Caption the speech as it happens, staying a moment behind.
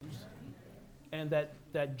and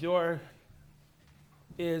that joy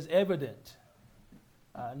is evident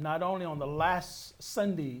not only on the last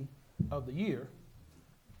Sunday of the year,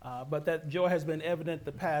 but that joy has been evident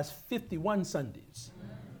the past 51 Sundays.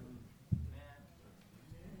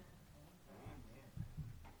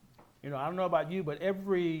 You know, I don't know about you, but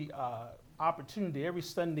every opportunity, every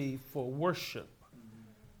Sunday for worship,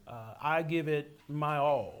 I give it my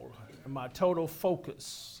all, my total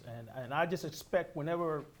focus. And I just expect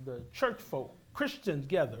whenever the church folk, Christians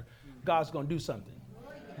gather, God's going to do something.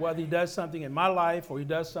 Whether he does something in my life or he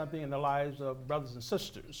does something in the lives of brothers and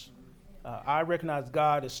sisters. I recognize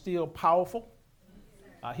God is still powerful.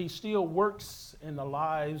 He still works in the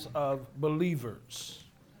lives of believers.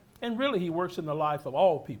 And really, he works in the life of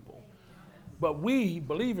all people. But we,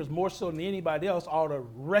 believers, more so than anybody else, ought to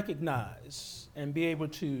recognize and be able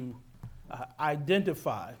to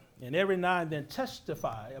identify and every now and then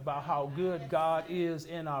testify about how good God is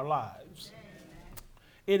in our lives.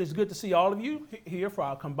 It is good to see all of you here for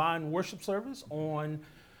our combined worship service on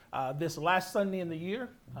this last Sunday in the year,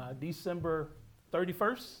 December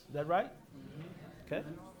 31st. Is that right? Okay.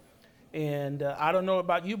 And I don't know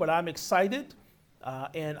about you, but I'm excited.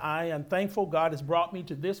 And I am thankful God has brought me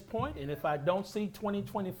to this point. And if I don't see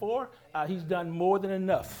 2024, he's done more than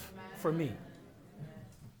enough for me.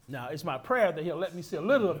 Now, it's my prayer that he'll let me see a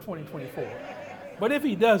little of 2024. But if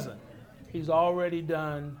he doesn't, he's already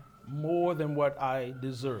done more than what I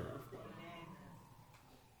deserve.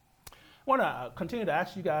 I want to continue to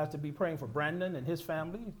ask you guys to be praying for Brandon and his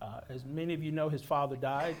family. As many of you know, his father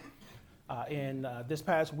died. And this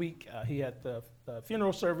past week, he had the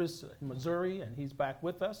funeral service in Missouri, and he's back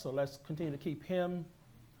with us. So let's continue to keep him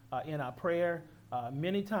in our prayer.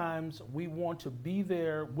 Many times we want to be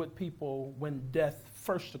there with people when death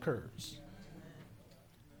first occurs.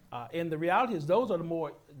 And the reality is those are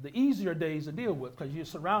the easier days to deal with because you're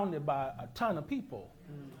surrounded by a ton of people.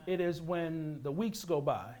 It is when the weeks go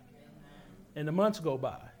by and the months go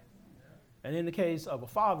by. And in the case of a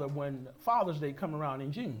father, when Father's Day come around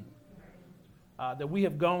in June, that we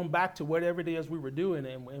have gone back to whatever it is we were doing,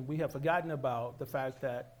 and we have forgotten about the fact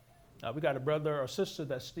that we got a brother or sister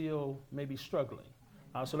that's still maybe struggling.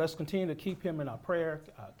 So let's continue to keep him in our prayer,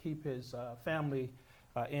 keep his family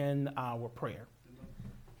in our prayer.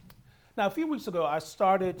 Now, a few weeks ago, I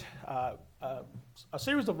started a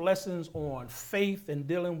series of lessons on faith and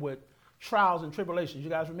dealing with trials and tribulations. You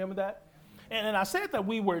guys remember that? And I said that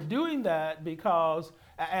we were doing that because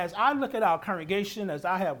as I look at our congregation, as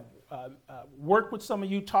I have worked with some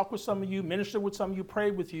of you, talked with some of you, ministered with some of you,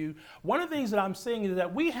 prayed with you, one of the things that I'm seeing is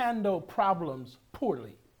that we handle problems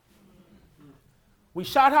poorly. We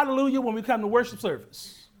shout hallelujah when we come to worship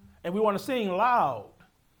service, and we want to sing loud.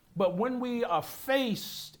 But when we are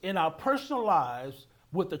faced in our personal lives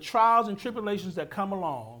with the trials and tribulations that come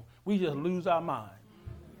along, we just lose our mind.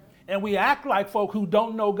 And we act like folk who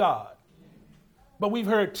don't know God. But we've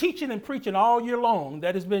heard teaching and preaching all year long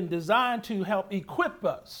that has been designed to help equip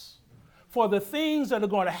us for the things that are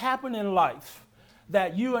going to happen in life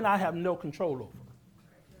that you and I have no control over.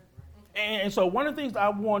 And so one of the things I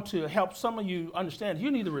want to help some of you understand is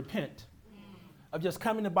you need to repent of just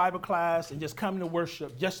coming to Bible class and just coming to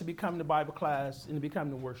worship, just to be coming to Bible class and to be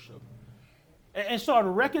coming to worship. And start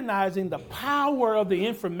recognizing the power of the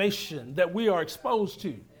information that we are exposed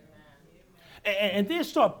to. And then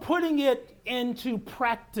start putting it into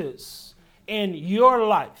practice in your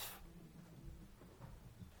life.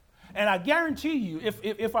 And I guarantee you,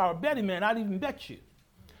 if I were betting man, I'd even bet you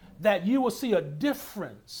that you will see a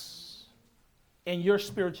difference in your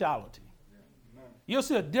spirituality. You'll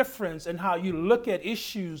see a difference in how you look at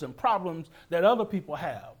issues and problems that other people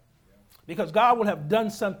have, because God will have done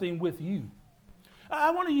something with you.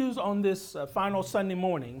 I want to use on this final Sunday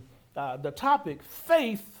morning the topic,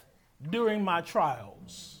 faith during my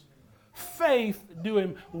trials.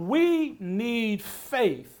 We need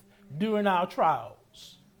faith during our trials.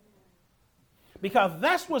 Because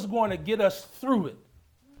that's what's going to get us through it,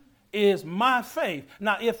 is my faith.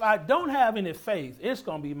 Now, if I don't have any faith, it's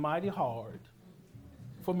going to be mighty hard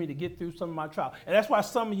for me to get through some of my trials. And that's why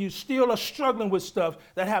some of you still are struggling with stuff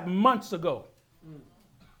that happened months ago.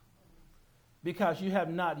 Because you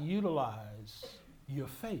have not utilized your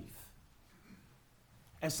faith.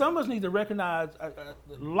 And some of us need to recognize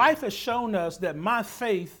life has shown us that my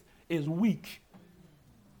faith is weak.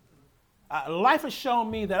 Life has shown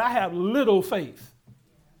me that I have little faith.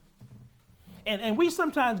 And we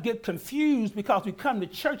sometimes get confused because we come to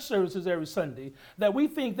church services every Sunday that we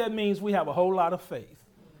think that means we have a whole lot of faith.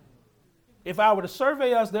 If I were to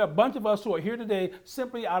survey us, there are a bunch of us who are here today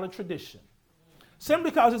simply out of tradition.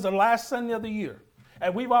 Simply because it's the last Sunday of the year.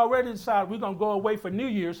 And we've already decided we're going to go away for New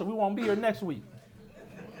Year's, so we won't be here next week.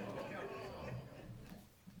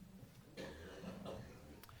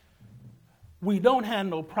 We don't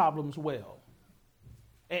handle problems well.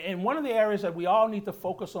 And one of the areas that we all need to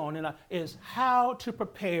focus on is how to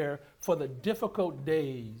prepare for the difficult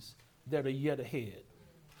days that are yet ahead.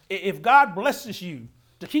 If God blesses you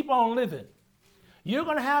to keep on living, you're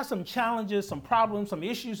going to have some challenges, some problems, some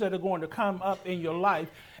issues that are going to come up in your life,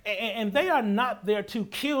 and they are not there to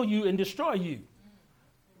kill you and destroy you.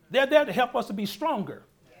 They're there to help us to be stronger.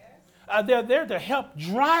 They're there to help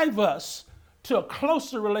drive us to a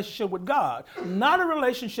closer relationship with God, not a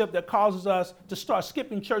relationship that causes us to start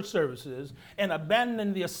skipping church services and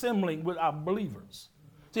abandoning the assembling with our believers.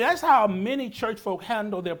 See, that's how many church folk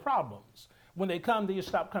handle their problems. When they come, they just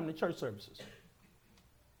stop coming to church services.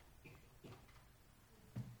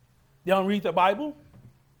 They don't read the Bible.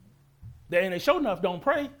 They sure enough don't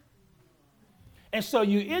pray. And so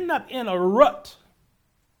you end up in a rut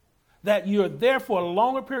that you're there for a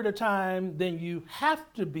longer period of time than you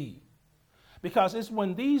have to be. Because it's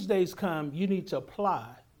when these days come, you need to apply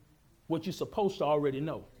what you're supposed to already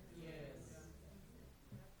know. Yes.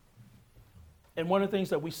 And one of the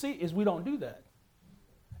things that we see is we don't do that.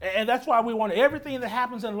 And that's why we want everything that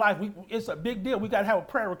happens in life, it's a big deal. We got to have a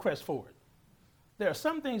prayer request for it. There are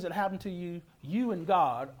some things that happen to you, you and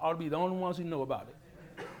God ought to be the only ones who know about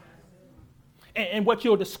it. And what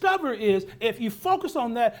you'll discover is if you focus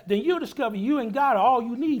on that, then you'll discover you and God are all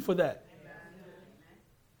you need for that.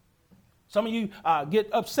 Some of you get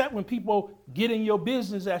upset when people get in your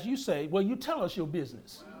business, as you say. Well, you tell us your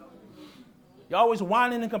business. You're always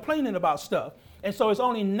whining and complaining about stuff. And so it's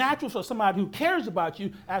only natural for somebody who cares about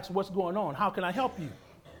you ask what's going on. How can I help you?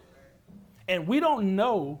 And we don't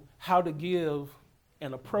know how to give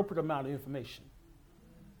an appropriate amount of information.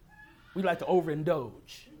 We like to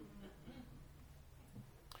overindulge.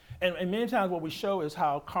 And many times what we show is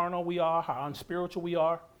how carnal we are, how unspiritual we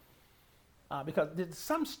are. Because there's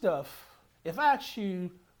some stuff, if I ask you,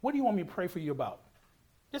 what do you want me to pray for you about?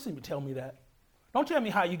 Just even tell me that. Don't tell me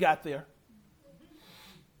how you got there.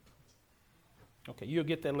 Okay, you'll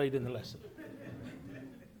get that later in the lesson.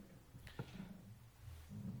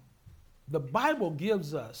 The Bible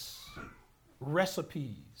gives us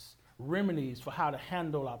recipes, remedies for how to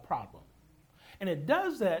handle our problem. And it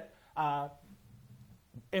does that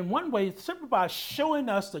in one way simply by showing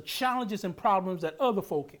us the challenges and problems that other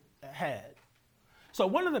folk had. So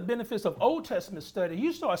one of the benefits of Old Testament study,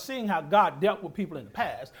 you start seeing how God dealt with people in the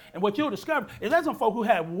past. And what you'll discover is there's some folk who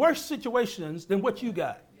have worse situations than what you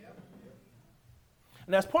got.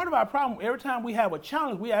 And that's part of our problem. Every time we have a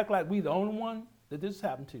challenge, we act like we're the only one that this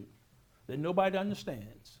happened to, that nobody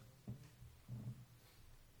understands.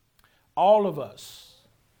 All of us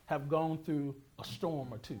have gone through a storm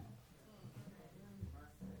or two.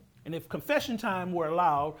 And if confession time were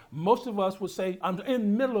allowed, most of us would say, I'm in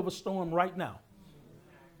the middle of a storm right now.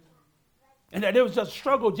 And that it was just a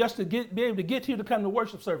struggle just to be able to get here to come to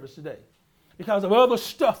worship service today because of other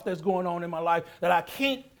stuff that's going on in my life that I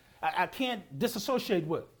can't disassociate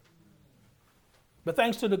with. But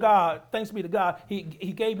thanks be to God, he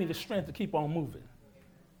gave me the strength to keep on moving.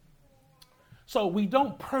 So we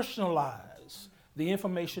don't personalize the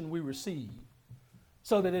information we receive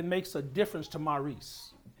so that it makes a difference to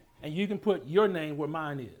Maurice. And you can put your name where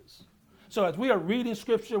mine is. So as we are reading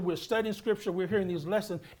Scripture, we're studying Scripture, we're hearing these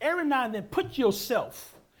lessons, every now and then put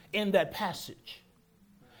yourself in that passage.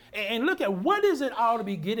 And look at what is it I ought to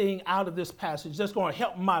be getting out of this passage that's going to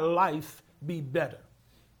help my life be better.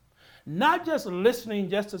 Not just listening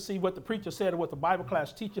just to see what the preacher said or what the Bible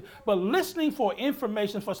class teaches, but listening for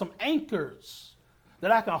information, for some anchors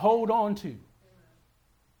that I can hold on to.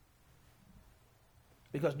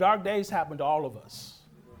 Because dark days happen to all of us.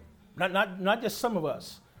 Not just some of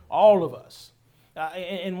us, all of us.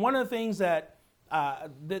 And one of the things that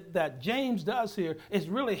James does here is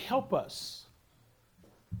really help us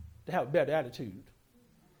to have a better attitude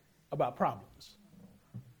about problems.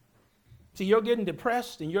 See, you're getting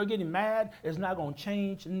depressed and you're getting mad, it's not going to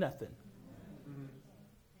change nothing.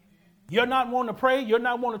 You're not wanting to pray, you're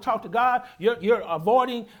not wanting to talk to God, you're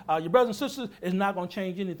avoiding your brothers and sisters, it's not going to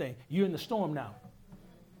change anything. You're in the storm now.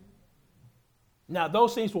 Now,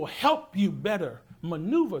 those things will help you better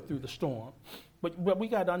maneuver through the storm, but we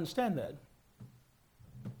got to understand that.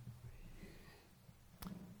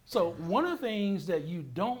 So one of the things that you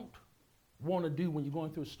don't want to do when you're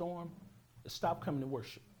going through a storm is stop coming to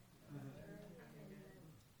worship.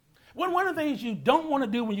 One of the things you don't want to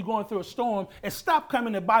do when you're going through a storm is stop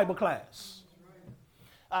coming to Bible class.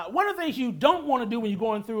 One of the things you don't want to do when you're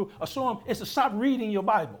going through a storm is to stop reading your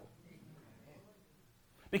Bible.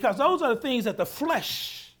 Because those are the things that the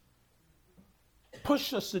flesh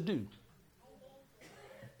push us to do.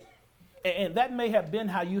 And that may have been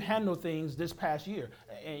how you handle things this past year.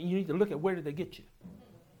 And you need to look at where did they get you.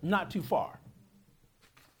 Not too far.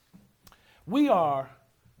 We are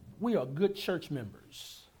good church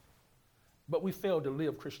members, but we fail to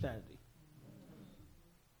live Christianity.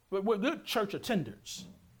 We're good church attenders.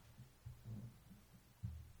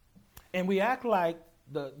 And we act like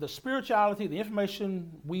the spirituality, the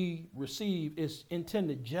information we receive is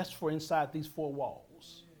intended just for inside these four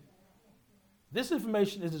walls. This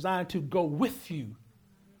information is designed to go with you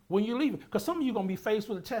when you leave it. Because some of you are going to be faced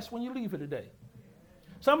with a test when you leave it today.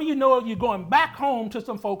 Some of you know you're going back home to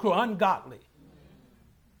some folk who are ungodly.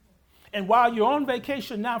 And while you're on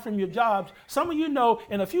vacation now from your jobs, some of you know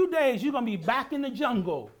in a few days you're going to be back in the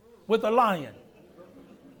jungle with a lion.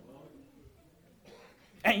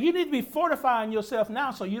 And you need to be fortifying yourself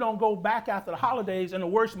now so you don't go back after the holidays in a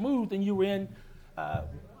worse mood than you were in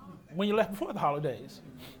when you left before the holidays.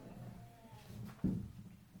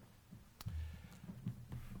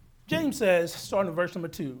 James says, starting in verse number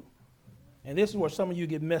 2, and this is where some of you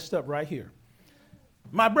get messed up right here.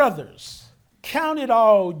 My brothers, count it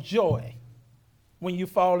all joy when you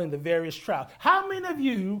fall into various trials. How many of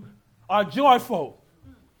you are joyful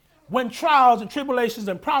when trials and tribulations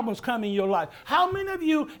and problems come in your life? How many of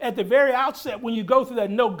you at the very outset when you go through that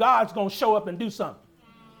know God's going to show up and do something?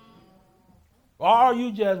 Or are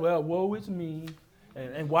you just, well, woe is me,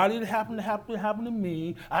 and why did it happen to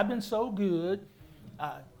me? I've been so good.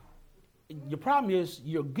 Your problem is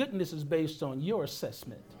your goodness is based on your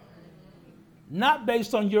assessment, not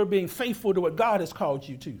based on your being faithful to what God has called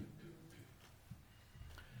you to.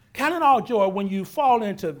 Count it all joy when you fall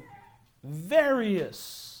into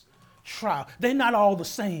various trials. They're not all the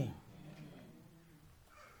same.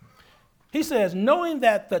 He says, knowing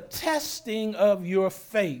that the testing of your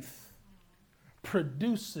faith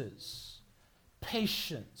produces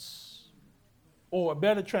patience, or a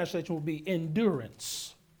better translation would be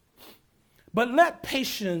endurance. But let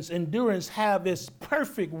patience, endurance have its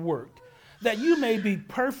perfect work, that you may be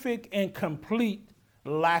perfect and complete,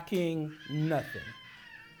 lacking nothing.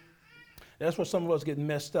 That's where some of us get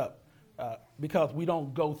messed up, because we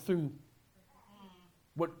don't go through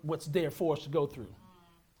what's there for us to go through.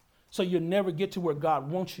 So you'll never get to where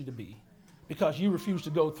God wants you to be, because you refuse to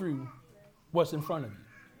go through what's in front of you.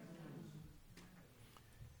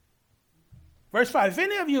 Verse 5, if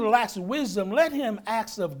any of you lacks wisdom, let him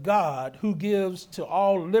ask of God, who gives to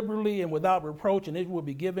all liberally and without reproach, and it will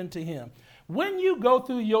be given to him. When you go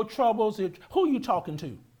through your troubles, who are you talking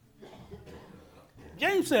to?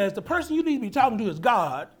 James says the person you need to be talking to is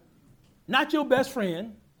God, not your best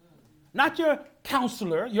friend, not your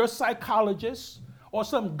counselor, your psychologist, or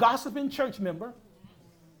some gossiping church member.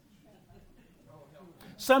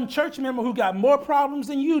 Some church member who got more problems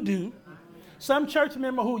than you do. Some church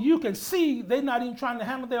member who you can see they're not even trying to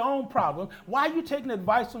handle their own problem. Why are you taking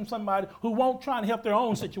advice from somebody who won't try and help their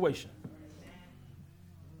own situation?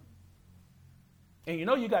 And you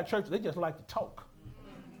know you got churches, they just like to talk.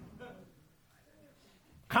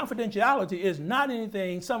 Confidentiality is not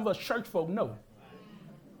anything some of us church folk know.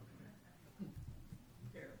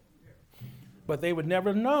 But they would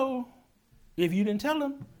never know if you didn't tell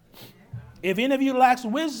them. If any of you lacks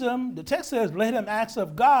wisdom, the text says, let him ask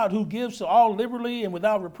of God, who gives to all liberally and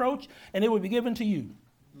without reproach, and it will be given to you.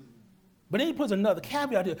 But then he puts another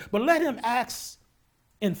caveat here. But let him ask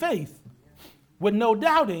in faith, with no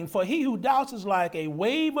doubting, for he who doubts is like a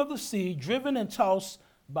wave of the sea, driven and tossed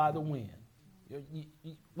by the wind.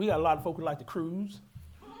 We got a lot of folk who like to cruise.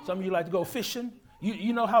 Some of you like to go fishing.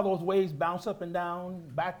 You know how those waves bounce up and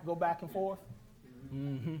down, go back and forth?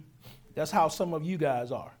 Mm-hmm. That's how some of you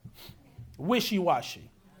guys are. Wishy-washy.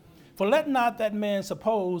 For let not that man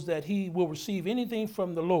suppose that he will receive anything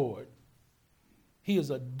from the Lord. He is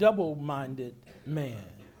a double-minded man.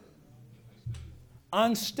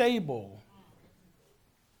 Unstable.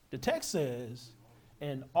 The text says,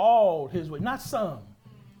 in all his ways, not some,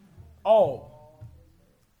 all.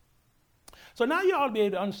 So now you ought to be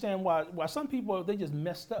able to understand why some people, they just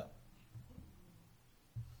messed up.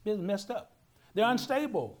 They're messed up. They're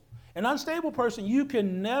unstable. An unstable person you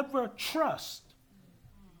can never trust.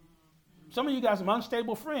 Some of you got some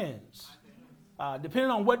unstable friends. Depending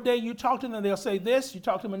on what day you talk to them, they'll say this. You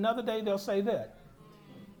talk to them another day, they'll say that.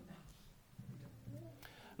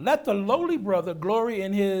 Let the lowly brother glory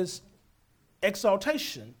in his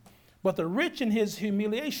exaltation, but the rich in his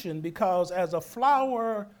humiliation, because as a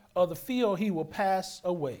flower of the field he will pass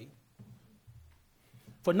away.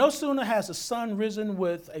 For no sooner has the sun risen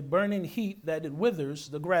with a burning heat that it withers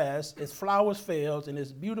the grass, its flowers fails, and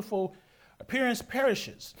its beautiful Appearance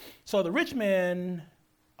perishes. So the rich man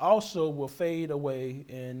also will fade away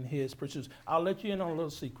in his pursuits. I'll let you in on a little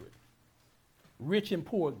secret. Rich and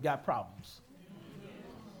poor got problems.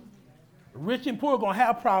 Rich and poor are going to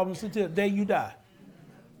have problems until the day you die.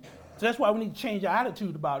 So that's why we need to change our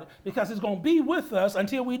attitude about it, because it's going to be with us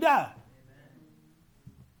until we die.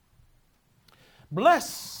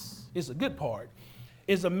 Blessed is a good part.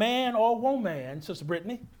 Is a man or woman, Sister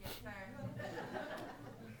Brittany? Yes, sir.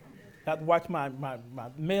 I have to watch my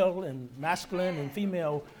male and masculine and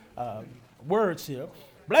female words here.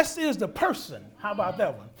 Blessed is the person, how about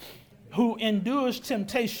that one, who endures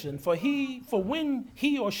temptation, for when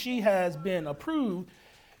he or she has been approved,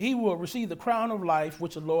 he will receive the crown of life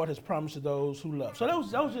which the Lord has promised to those who love. So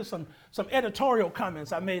those was just some editorial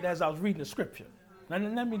comments I made as I was reading the scripture. Now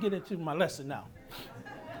let me get into my lesson now.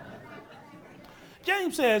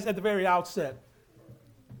 James says at the very outset,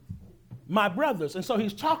 my brothers, and so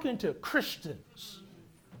he's talking to Christians.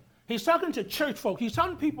 He's talking to church folk. He's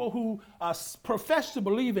talking to people who profess to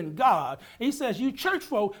believe in God. He says, you church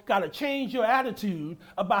folk got to change your attitude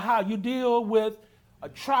about how you deal with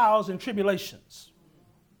trials and tribulations.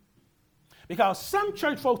 Because some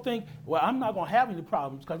church folk think, well, I'm not going to have any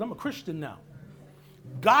problems because I'm a Christian now.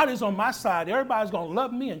 God is on my side. Everybody's going to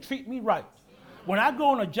love me and treat me right. When I go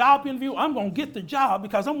on a job interview, I'm going to get the job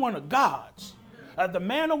because I'm one of God's. The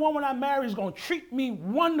man or woman I marry is going to treat me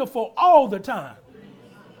wonderful all the time.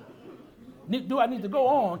 Do I need to go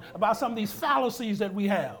on about some of these fallacies that we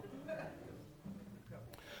have?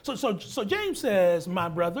 So James says, my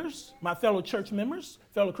brothers, my fellow church members,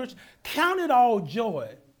 fellow Christians, count it all joy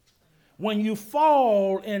when you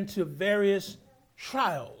fall into various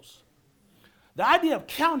trials. The idea of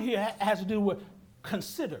count here has to do with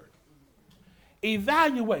consider,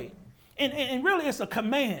 evaluate, and really it's a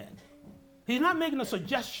command. He's not making a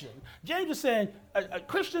suggestion. James is saying,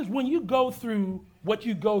 Christians, when you go through what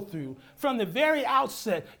you go through, from the very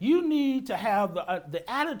outset, you need to have the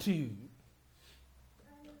attitude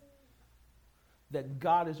that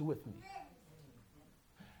God is with me.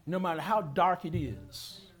 No matter how dark it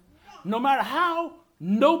is, no matter how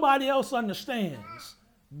nobody else understands,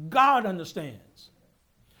 God understands,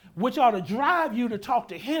 which ought to drive you to talk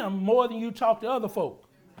to him more than you talk to other folk.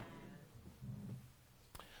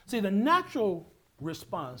 See, the natural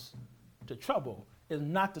response to trouble is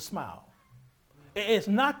not to smile. It's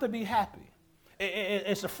not to be happy.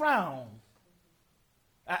 It's to frown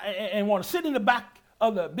and want to sit in the back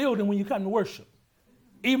of the building when you come to worship,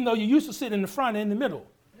 even though you used to sit in the front and in the middle.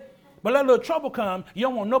 But let a little trouble come, you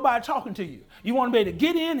don't want nobody talking to you. You want to be able to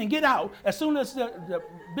get in and get out as soon as the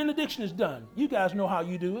benediction is done. You guys know how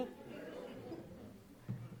you do it.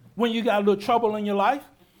 When you got a little trouble in your life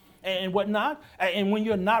and whatnot, and when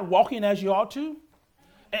you're not walking as you ought to.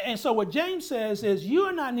 And so what James says is you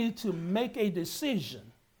and I need to make a decision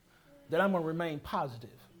that I'm going to remain positive.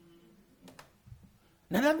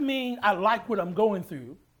 Now, that doesn't mean I like what I'm going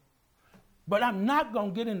through, but I'm not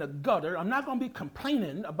going to get in the gutter. I'm not going to be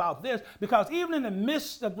complaining about this, because even in the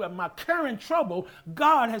midst of my current trouble,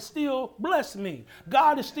 God has still blessed me.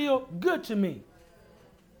 God is still good to me.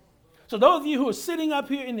 So those of you who are sitting up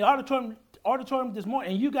here in the auditorium this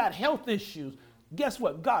morning and you got health issues, guess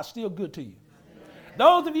what? God's still good to you.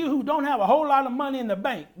 Those of you who don't have a whole lot of money in the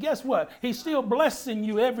bank, guess what? He's still blessing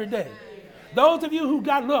you every day. Those of you who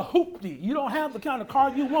got a little hoopty, you don't have the kind of car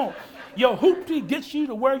you want. Your hoopty gets you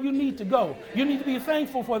to where you need to go. You need to be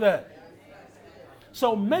thankful for that.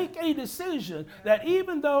 So make a decision that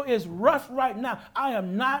even though it's rough right now, I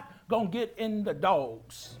am not going to get in the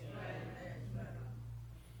dogs.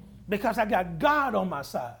 Because I got God on my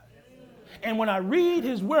side. And when I read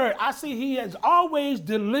his word, I see he has always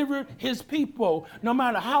delivered his people, no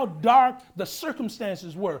matter how dark the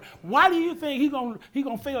circumstances were. Why do you think he's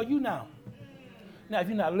gonna fail you now? Now, if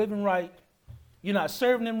you're not living right, you're not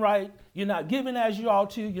serving him right, you're not giving as you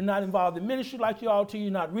ought to, you're not involved in ministry like you ought to, you're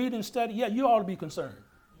not reading, study, yeah, you ought to be concerned.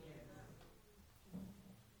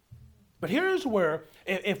 But here's where,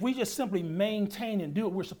 if we just simply maintain and do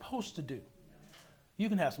what we're supposed to do, you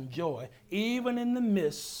can have some joy, even in the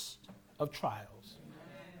midst of trials.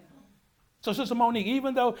 So, Sister Monique,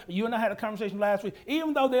 even though you and I had a conversation last week,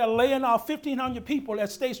 even though they're laying off 1,500 people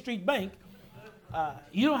at State Street Bank,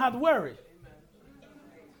 you don't have to worry.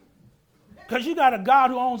 Because you got a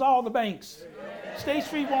God who owns all the banks. State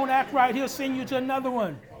Street won't act right, he'll send you to another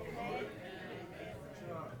one.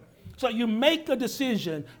 So you make a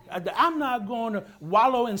decision. I'm not going to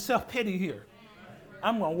wallow in self-pity here.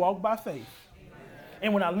 I'm going to walk by faith.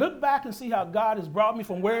 And when I look back and see how God has brought me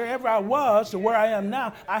from wherever I was to where I am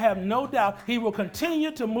now, I have no doubt he will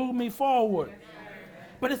continue to move me forward.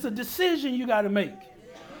 But it's a decision you got to make.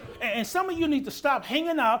 And some of you need to stop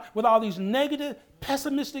hanging out with all these negative,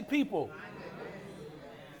 pessimistic people.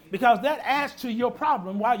 Because that adds to your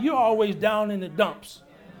problem while you're always down in the dumps.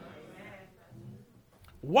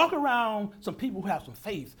 Walk around some people who have some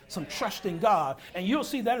faith, some trust in God, and you'll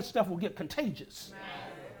see that stuff will get contagious.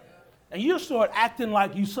 And you'll start acting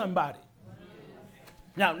like you somebody.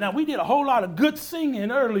 Now we did a whole lot of good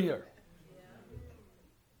singing earlier.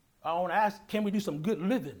 I want to ask, can we do some good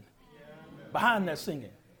living behind that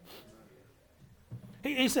singing?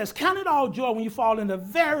 He says, count it all joy when you fall into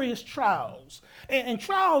various trials. And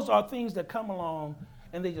trials are things that come along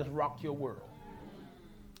and they just rock your world.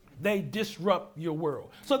 They disrupt your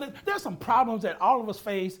world. So there's some problems that all of us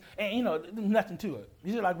face, and there's nothing to it.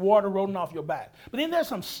 It's just like water rolling off your back. But then there's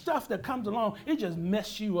some stuff that comes along, it just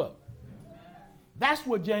messes you up. That's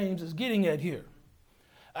what James is getting at here.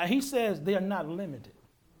 He says they are not limited.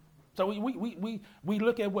 So we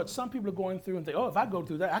look at what some people are going through and think, oh, if I go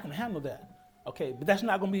through that, I can handle that. Okay, but that's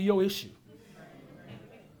not going to be your issue.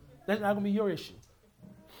 That's not going to be your issue.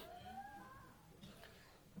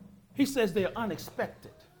 He says they're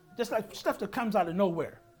unexpected. Just like stuff that comes out of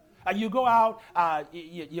nowhere. You go out,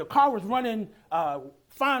 your car was running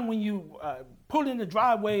fine when you pulled in the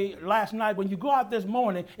driveway last night. When you go out this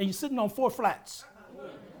morning and you're sitting on 4 flats.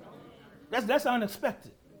 That's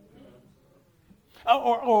unexpected.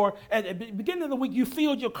 Or at the beginning of the week, you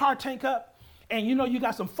filled your car tank up, and you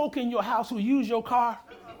got some folk in your house who use your car,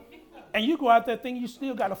 and you go out there thinking you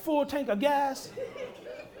still got a full tank of gas.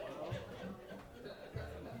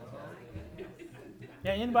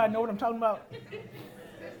 Yeah, anybody know what I'm talking about?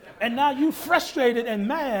 And now you frustrated and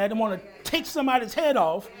mad and want to take somebody's head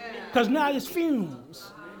off because now it's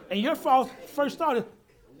fumes. And your first thought is,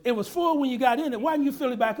 it was full when you got in it. Why didn't you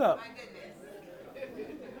fill it back up?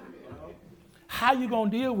 How you going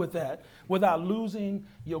to deal with that without losing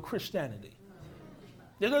your Christianity?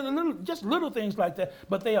 There's just little things like that,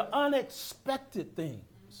 but they are unexpected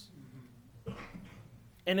things.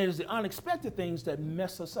 And it is the unexpected things that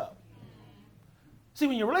mess us up. See,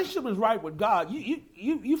 when your relationship is right with God,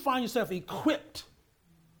 you find yourself equipped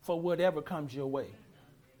for whatever comes your way.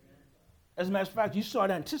 As a matter of fact, you start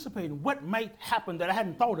anticipating what might happen that I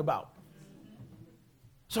hadn't thought about.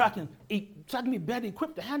 So I can be better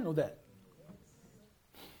equipped to handle that.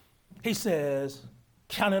 He says,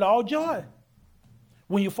 count it all joy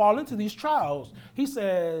when you fall into these trials. He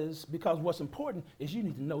says, because what's important is you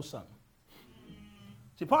need to know something.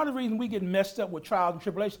 See, part of the reason we get messed up with trials and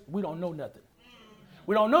tribulations, we don't know nothing.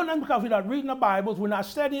 We don't know nothing because we're not reading the Bibles, we're not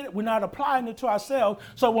studying it, we're not applying it to ourselves.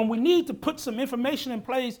 So when we need to put some information in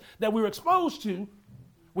place that we were exposed to,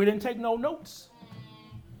 we didn't take no notes.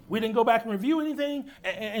 We didn't go back and review anything.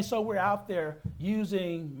 And so we're out there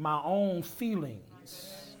using my own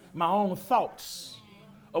feelings, my own thoughts,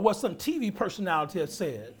 or what some TV personality has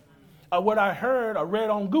said, or what I heard or read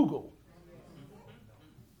on Google.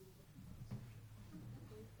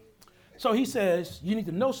 So he says, you need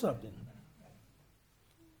to know something.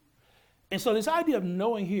 And so this idea of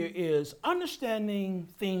knowing here is understanding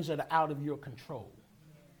things that are out of your control.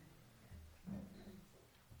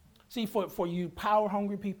 See, for you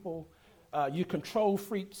power-hungry people, you control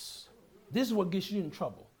freaks, this is what gets you in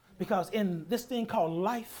trouble. Because in this thing called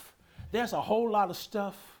life, there's a whole lot of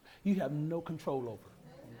stuff you have no control over.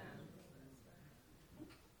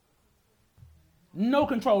 No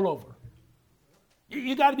control over.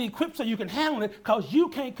 You got to be equipped so you can handle it because you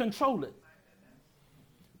can't control it.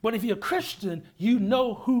 But if you're a Christian, you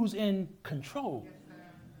know who's in control.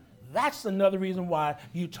 That's another reason why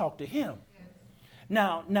you talk to him.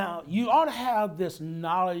 Now, you ought to have this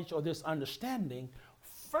knowledge or this understanding,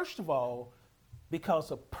 first of all, because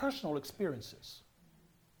of personal experiences.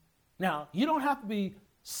 Now, you don't have to be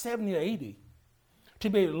 70 or 80 to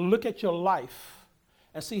be able to look at your life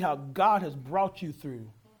and see how God has brought you through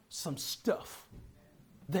some stuff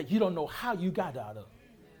that you don't know how you got out of.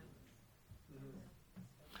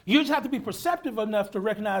 You just have to be perceptive enough to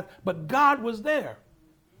recognize, but God was there.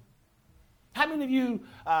 How many of you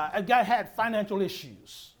had financial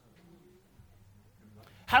issues?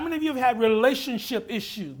 How many of you have had relationship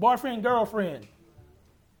issues, boyfriend, girlfriend?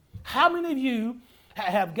 How many of you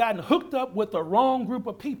have gotten hooked up with the wrong group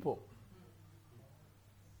of people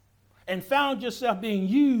and found yourself being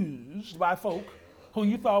used by folk who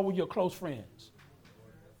you thought were your close friends?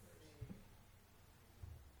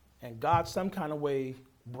 And God, some kind of way,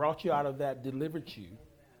 brought you out of that, delivered you.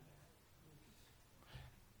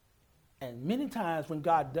 And many times when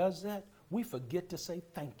God does that, we forget to say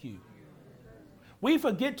thank you. We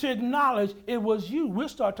forget to acknowledge it was you. We'll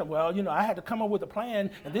start to, I had to come up with a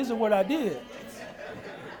plan, and this is what I did.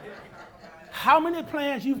 How many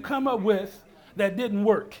plans you've come up with that didn't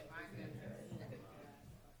work?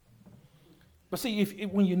 But see,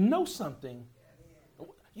 when you know something,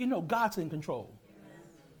 you know God's in control.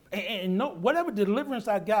 And no, whatever deliverance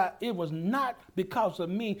I got, it was not because of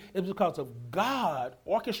me. It was because of God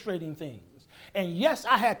orchestrating things. And yes,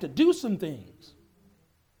 I had to do some things.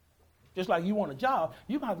 Just like you want a job,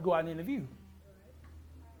 you're going to have to go out and interview.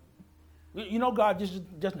 You know God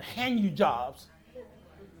just doesn't hand you jobs.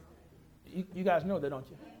 You guys know that, don't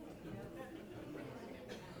you?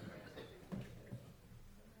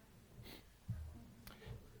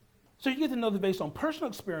 So you get to know this based on personal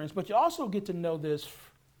experience, but you also get to know this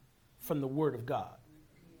from the Word of God.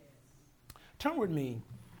 Turn with me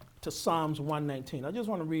to Psalms 119. I just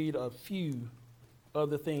want to read a few of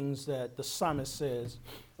the things that the psalmist says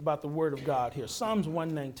about the Word of God here. Psalms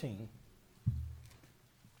 119.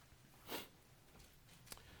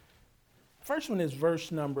 First one is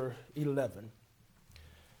verse number 11.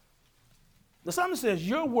 The psalmist says,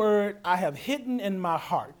 "Your word I have hidden in my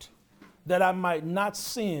heart, that I might not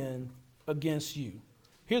sin against you."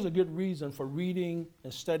 Here's a good reason for reading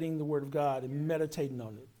and studying the Word of God and meditating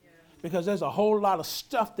on it. Because there's a whole lot of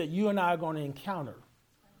stuff that you and I are going to encounter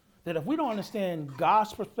that if we don't understand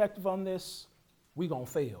God's perspective on this, we're going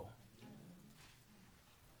to fail.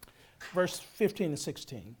 Verse 15 and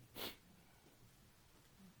 16.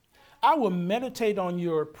 "I will meditate on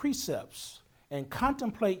your precepts and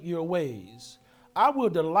contemplate your ways. I will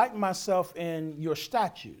delight myself in your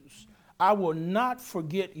statutes. I will not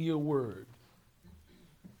forget your word."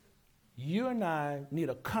 You and I need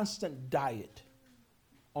a constant diet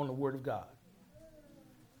on the Word of God.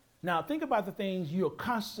 Now, think about the things you're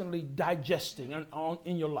constantly digesting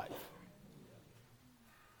in your life.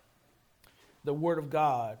 The Word of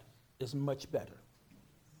God is much better.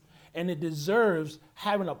 And it deserves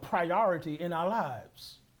having a priority in our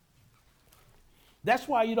lives. That's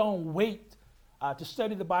why you don't wait to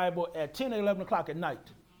study the Bible at 10 or 11 o'clock at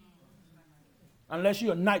night, unless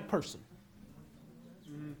you're a night person.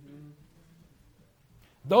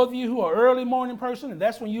 Those of you who are early morning person, and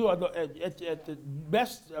that's when you are at the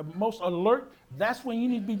best, most alert, that's when you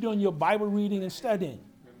need to be doing your Bible reading and studying.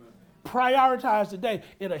 Amen. Prioritize the day.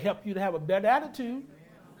 It'll help you to have a better attitude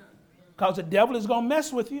because the devil is going to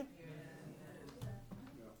mess with you.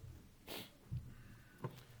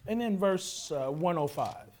 And then verse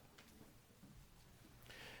 105.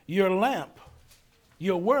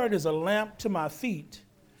 Your word is a lamp to my feet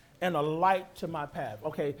and a light to my path.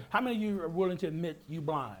 Okay, how many of you are willing to admit you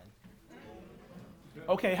blind?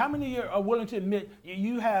 Okay, how many of you are willing to admit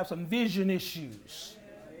you have some vision issues?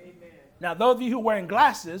 Amen. Now, those of you who are wearing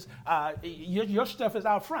glasses, your stuff is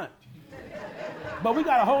out front. But we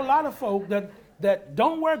got a whole lot of folk that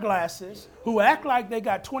don't wear glasses, who act like they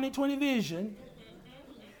got 20/20 vision,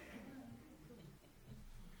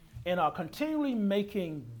 and are continually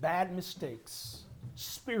making bad mistakes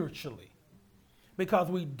spiritually because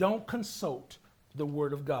we don't consult the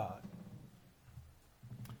Word of God.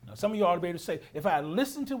 Now, some of you ought to be able to say, if I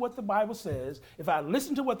listen to what the Bible says, if I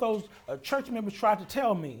listen to what those church members tried to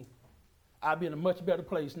tell me, I'll be in a much better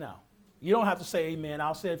place now. You don't have to say amen.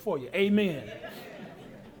 I'll say it for you. Amen.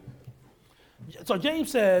 So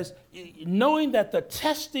James says, knowing that the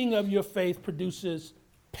testing of your faith produces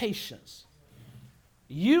patience.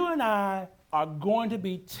 You and I are going to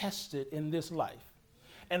be tested in this life.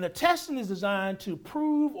 And the testing is designed to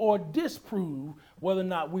prove or disprove whether or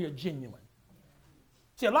not we are genuine.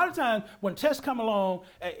 See, a lot of times when tests come along,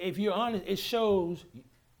 if you're honest, it shows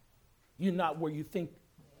you're not where you think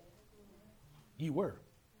you were.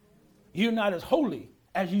 You're not as holy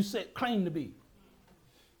as you claim to be.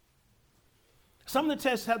 Some of the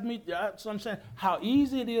tests help me to understand how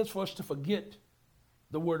easy it is for us to forget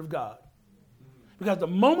the Word of God. Because the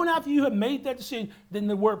moment after you have made that decision, then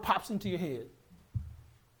the Word pops into your head.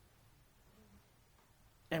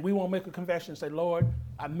 And we won't make a confession and say, Lord,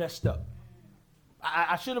 I messed up.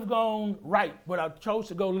 I should have gone right, but I chose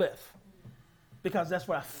to go left. Because that's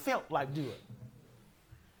what I felt like doing.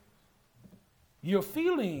 Your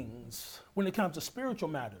feelings, when it comes to spiritual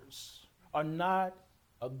matters, are not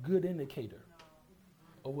a good indicator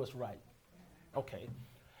of what's right. Okay.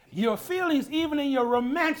 Your feelings, even in your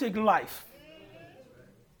romantic life,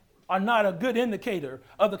 are not a good indicator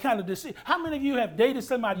of the kind of decision. How many of you have dated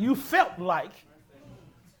somebody you felt like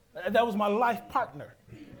that was my life partner?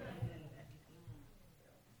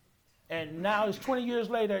 And now it's 20 years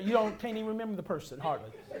later, you can't even remember the person,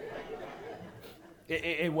 hardly.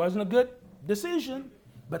 It wasn't a good decision,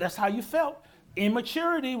 but that's how you felt.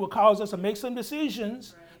 Immaturity will cause us to make some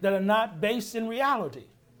decisions that are not based in reality.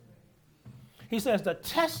 He says the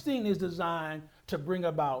testing is designed to bring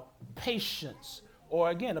about patience, or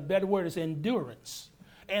again, a better word is endurance.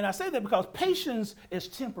 And I say that because patience is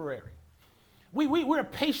temporary. We're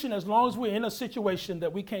patient as long as we're in a situation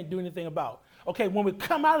that we can't do anything about. Okay, when we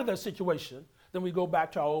come out of that situation, then we go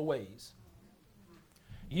back to our old ways.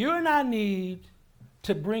 You and I need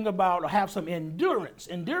to bring about or have some endurance.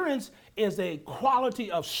 Endurance is a quality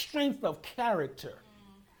of strength of character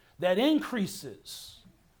that increases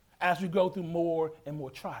as we go through more and more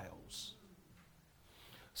trials.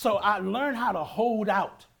 So I learned how to hold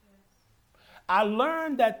out. I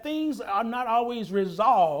learned that things are not always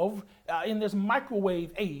resolved in this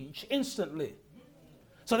microwave age instantly.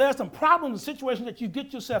 So there's some problems and situations that you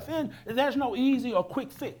get yourself in. There's no easy or quick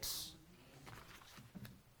fix.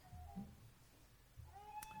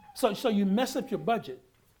 So you mess up your budget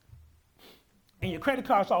and your credit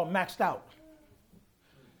card's all maxed out.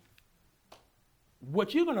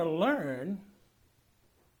 What you're going to learn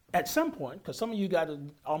at some point, because some of you got to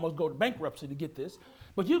almost go to bankruptcy to get this,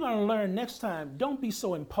 but you're going to learn next time, don't be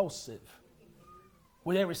so impulsive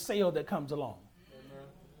with every sale that comes along. Amen.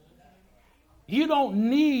 You don't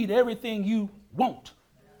need everything you want.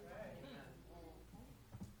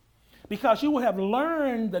 Because you will have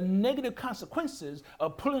learned the negative consequences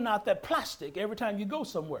of pulling out that plastic every time you go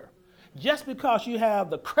somewhere. Just because you have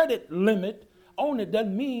the credit limit on it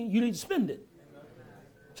doesn't mean you need to spend it.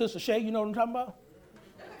 Sister Shay, you know what I'm talking about?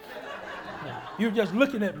 You're just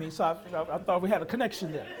looking at me, so I thought we had a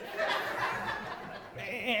connection there.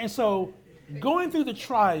 And so going through the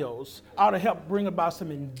trials ought to help bring about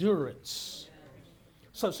some endurance.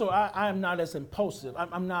 So I am not as impulsive.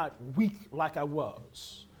 I'm not weak like I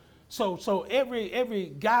was. So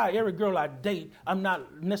every guy, every girl I date, I'm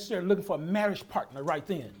not necessarily looking for a marriage partner right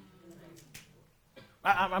then.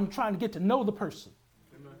 I'm trying to get to know the person.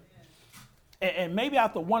 And maybe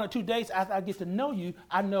after 1 or 2 days after I get to know you,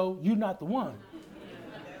 I know you're not the one.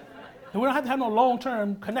 And we don't have to have no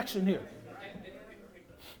long-term connection here.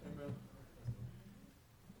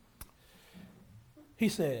 He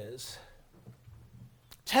says,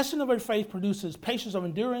 testing of your faith produces patience of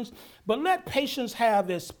endurance, but let patience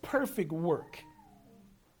have its perfect work,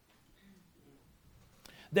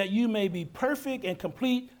 that you may be perfect and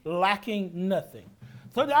complete, lacking nothing.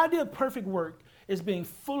 So the idea of perfect work is being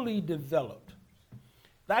fully developed.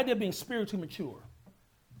 The idea of being spiritually mature.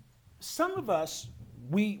 Some of us,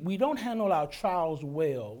 we don't handle our trials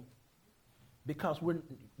well because we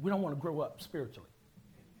don't want to grow up spiritually.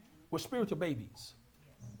 We're spiritual babies.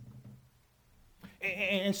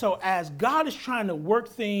 And so as God is trying to work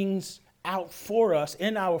things out for us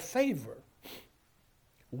in our favor,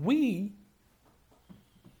 we,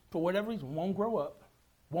 for whatever reason, won't grow up,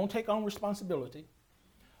 won't take on responsibility,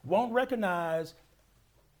 won't recognize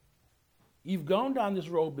you've gone down this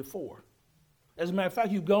road before. As a matter of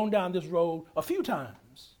fact, you've gone down this road a few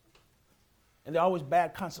times, and there are always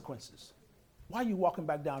bad consequences. Why are you walking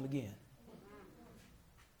back down again?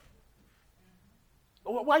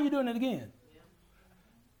 Why are you doing it again?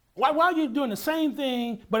 Why are you doing the same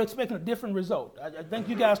thing but expecting a different result? I think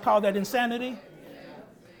you guys call that insanity.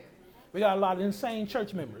 We got a lot of insane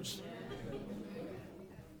church members.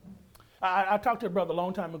 I talked to a brother a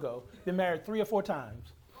long time ago, been married 3 or 4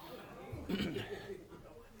 times.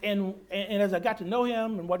 and as I got to know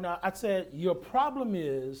him and whatnot, I said, your problem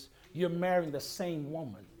is you're marrying the same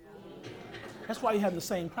woman. That's why you have the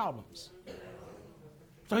same problems.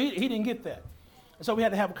 So he didn't get that. So we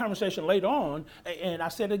had to have a conversation later on, and I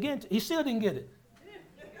said again, he still didn't get it.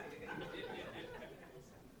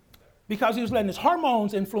 Because he was letting his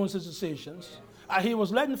hormones influence his decisions. He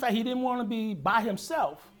was letting the fact he didn't want to be by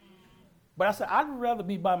himself. But I said, I'd rather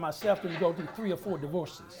be by myself than go through 3 or 4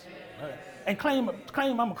 divorces and claim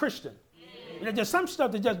I'm a Christian. There's just some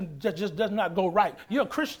stuff that just does not go right. You're a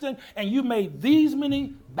Christian, and you made these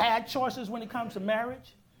many bad choices when it comes to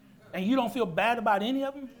marriage, and you don't feel bad about any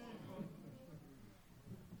of them?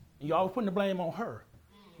 You're always putting the blame on her.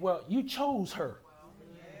 Well, you chose her.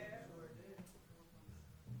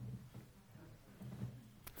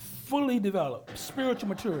 Fully developed, spiritual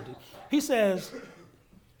maturity. He says,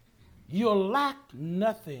 you'll lack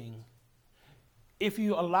nothing if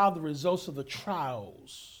you allow the results of the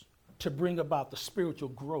trials to bring about the spiritual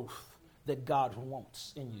growth that God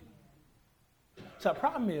wants in you. So the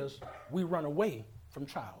problem is we run away from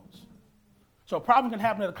trials. So a problem can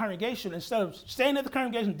happen at a congregation. Instead of staying at the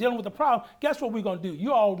congregation dealing with the problem, guess what we're going to do?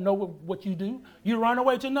 You all know what you do. You run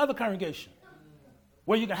away to another congregation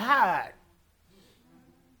where you can hide.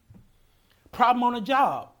 Problem on a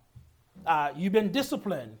job. You've been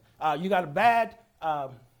disciplined. You got a bad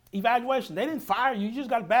evaluation. They didn't fire you. You just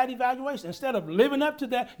got a bad evaluation. Instead of living up to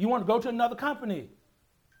that, you want to go to another company.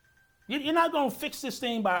 You're not going to fix this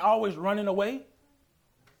thing by always running away.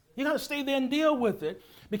 You got to stay there and deal with it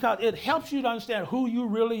because it helps you to understand who you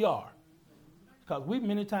really are. Because we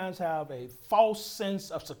many times have a false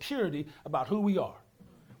sense of security about who we are.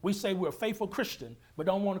 We say we're a faithful Christian, but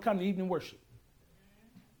don't want to come to evening worship.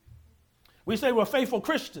 We say we're a faithful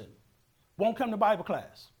Christian, won't come to Bible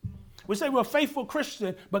class. We say we're a faithful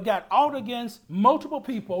Christian, but got out against multiple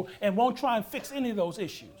people and won't try and fix any of those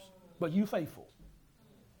issues. But you faithful.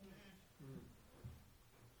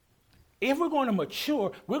 If we're going to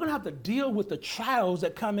mature, we're going to have to deal with the trials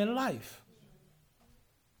that come in life.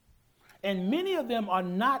 And many of them are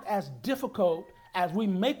not as difficult as we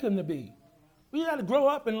make them to be. We got to grow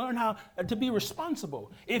up and learn how to be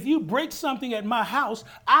responsible. If you break something at my house,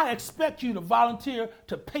 I expect you to volunteer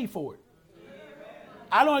to pay for it.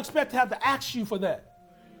 I don't expect to have to ask you for that.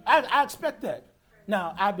 I expect that.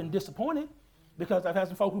 Now, I've been disappointed because I've had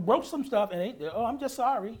some folk who broke some stuff and I'm just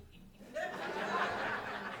sorry.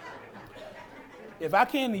 If I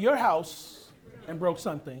came to your house and broke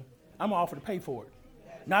something, I'm going to offer to pay for it.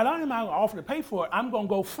 Not only am I going to offer to pay for it, I'm going to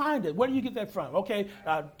go find it. Where do you get that from? Okay,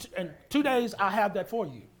 in 2 days, I'll have that for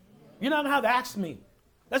you. You're not going to have to ask me.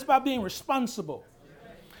 That's about being responsible.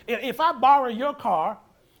 If I borrow your car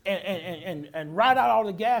and ride out all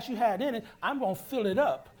the gas you had in it, I'm going to fill it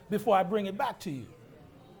up before I bring it back to you.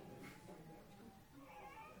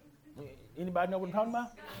 Anybody know what I'm talking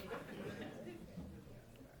about?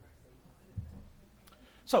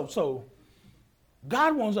 So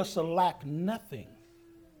God wants us to lack nothing.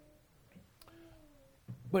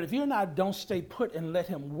 But if don't stay put and let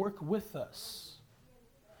him work with us,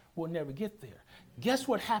 we'll never get there. Guess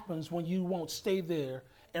what happens when you won't stay there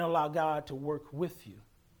and allow God to work with you?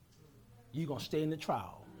 You're going to stay in the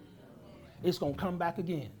trial. It's going to come back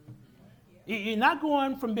again. You're not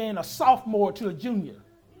going from being a sophomore to a junior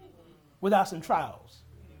without some trials.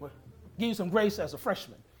 We'll give you some grace as a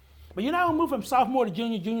freshman. But you're not going to move from sophomore to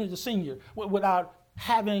junior, junior to senior without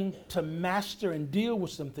having to master and deal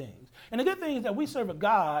with some things. And the good thing is that we serve a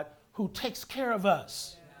God who takes care of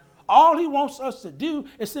us. All he wants us to do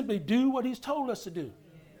is simply do what he's told us to do.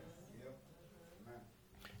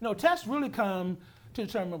 Tests really come to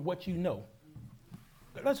determine what you know.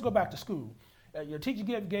 Let's go back to school. Your teacher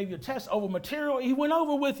gave you a test over material he went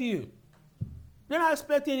over with you. You're not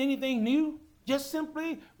expecting anything new. Just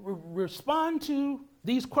simply respond to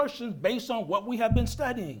these questions based on what we have been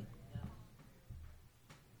studying.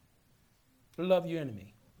 Love your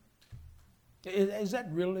enemy. Is that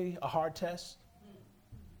really a hard test?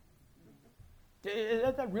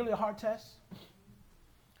 Is that really a hard test?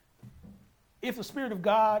 If the Spirit of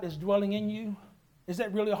God is dwelling in you, is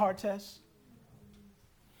that really a hard test?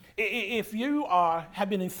 If you have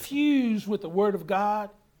been infused with the Word of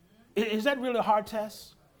God, is that really a hard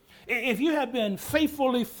test? If you have been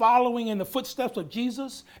faithfully following in the footsteps of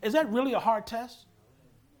Jesus, is that really a hard test?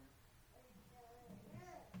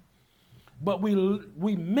 But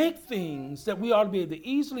we make things that we ought to be able to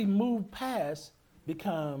easily move past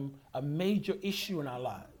become a major issue in our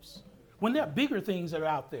lives when there are bigger things that are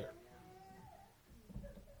out there.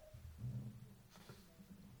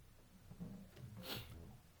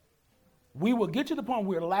 We will get to the point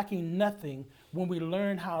where we're lacking nothing when we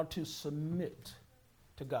learn how to submit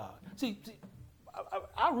to God. See,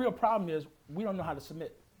 our real problem is we don't know how to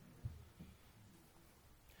submit.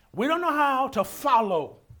 We don't know how to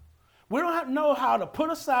follow. We don't know how to put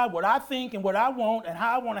aside what I think and what I want and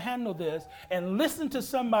how I want to handle this and listen to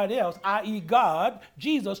somebody else, i.e. God,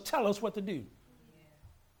 Jesus, tell us what to do.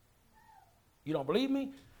 You don't believe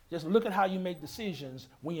me? Just look at how you make decisions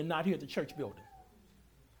when you're not here at the church building.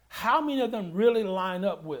 How many of them really line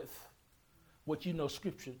up with what you know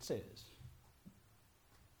Scripture says?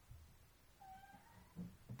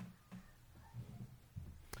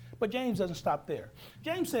 But James doesn't stop there.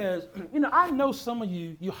 James says, I know some of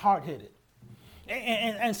you're hard-headed.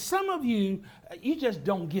 And some of you just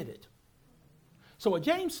don't get it. So what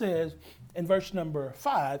James says in verse number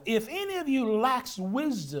 5, if any of you lacks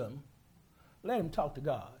wisdom, let him talk to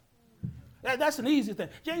God. That's an easy thing.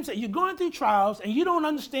 James said, you're going through trials and you don't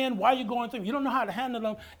understand why you're going through them. You don't know how to handle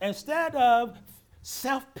them. Instead of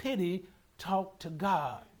self-pity, talk to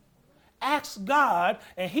God. Ask God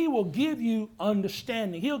and he will give you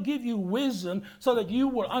understanding. He'll give you wisdom so that you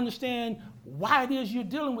will understand why it is you're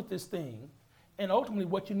dealing with this thing and ultimately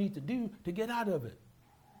what you need to do to get out of it.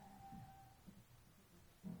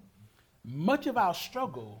 Much of our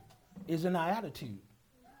struggle is in our attitude.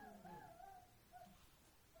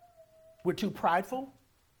 We're too prideful.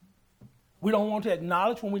 We don't want to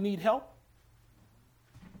acknowledge when we need help.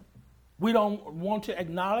 We don't want to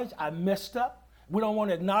acknowledge I messed up. We don't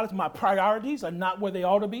want to acknowledge my priorities are not where they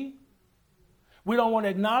ought to be. We don't want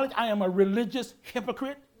to acknowledge I am a religious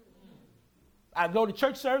hypocrite. I go to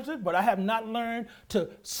church services, but I have not learned to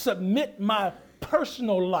submit my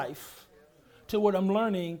personal life to what I'm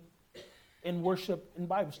learning in worship and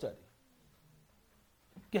Bible study.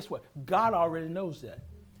 Guess what? God already knows that.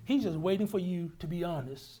 He's just waiting for you to be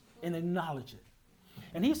honest and acknowledge it.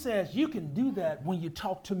 And he says, you can do that when you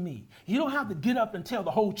talk to me. You don't have to get up and tell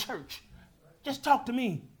the whole church. Just talk to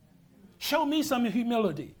me. Show me some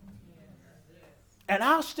humility. And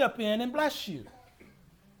I'll step in and bless you.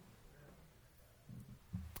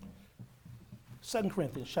 2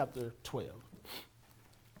 Corinthians chapter 12.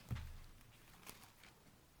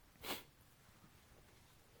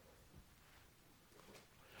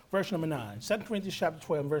 Verse number 9. 2 Corinthians chapter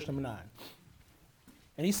 12, verse number 9.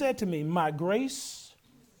 And he said to me, my grace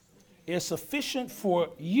is sufficient for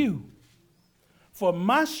you, for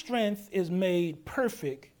my strength is made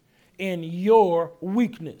perfect in your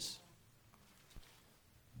weakness.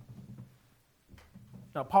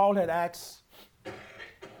 Now, Paul had asked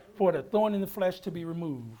for the thorn in the flesh to be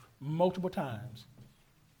removed multiple times.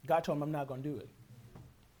 God told him, I'm not going to do it.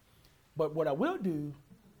 But what I will do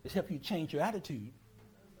is help you change your attitude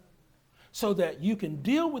so that you can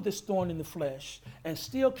deal with this thorn in the flesh and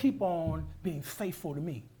still keep on being faithful to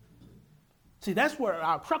me. See, that's where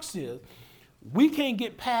our crux is. We can't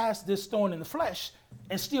get past this thorn in the flesh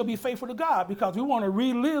and still be faithful to God because we want to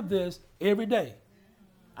relive this every day.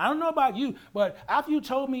 I don't know about you, but after you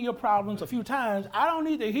told me your problems a few times, I don't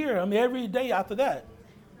need to hear them every day after that.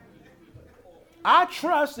 I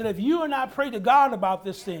trust that if you and I pray to God about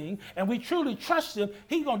this thing and we truly trust him,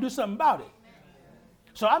 he's going to do something about it.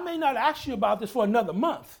 So I may not ask you about this for another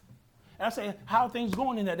month. And I say, how are things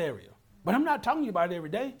going in that area? But I'm not talking to you about it every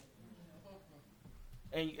day.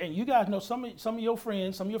 And you guys know some of your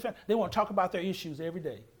friends, some of your family, they want to talk about their issues every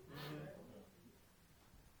day.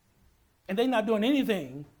 And they're not doing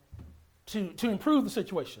anything to improve the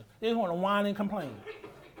situation. They just want to whine and complain.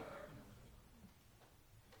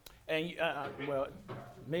 And, well,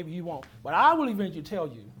 maybe you won't. But I will eventually tell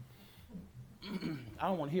you, I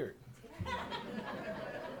don't want to hear it.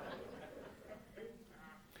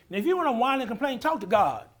 Now, if you want to whine and complain, talk to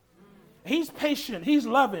God. He's patient. He's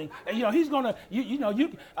loving. And, he's going to,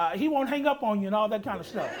 he won't hang up on you and all that kind of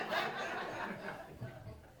stuff.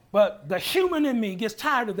 But the human in me gets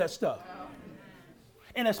tired of that stuff.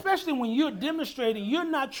 And especially when you're demonstrating, you're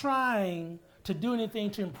not trying to do anything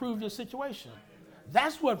to improve your situation.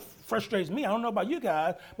 That's what frustrates me. I don't know about you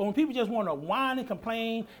guys, but when people just want to whine and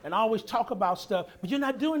complain and always talk about stuff, but you're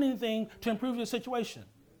not doing anything to improve your situation.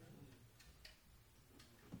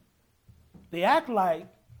 They act like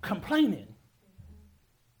complaining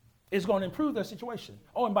is going to improve their situation.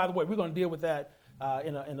 Oh, and by the way, we're going to deal with that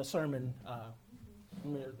in a sermon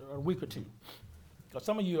in a week or two. Because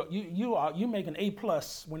some of you make an A+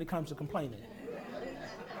 when it comes to complaining.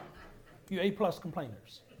 You're A+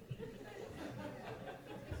 complainers.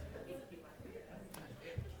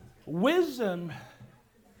 Wisdom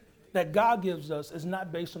that God gives us is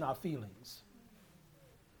not based on our feelings.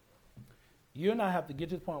 You and I have to get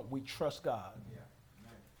to the point where we trust God.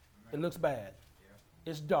 It looks bad.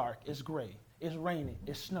 It's dark. It's gray. It's raining.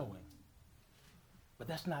 It's snowing. But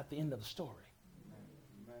that's not the end of the story.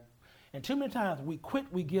 And too many times we quit,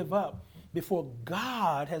 we give up before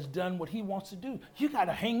God has done what he wants to do. You got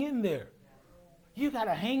to hang in there. You got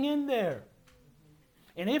to hang in there.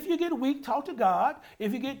 And if you get weak, talk to God.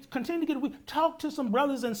 If you continue to get weak, talk to some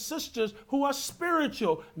brothers and sisters who are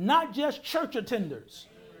spiritual, not just church attenders.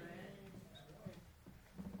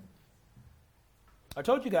 I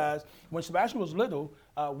told you guys, when Sebastian was little,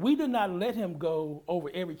 we did not let him go over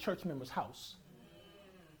every church member's house.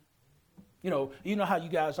 You know how you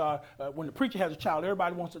guys are. When the preacher has a child,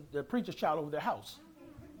 everybody wants the preacher's child over their house.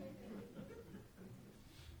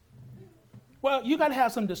 Well, you got to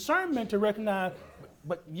have some discernment to recognize,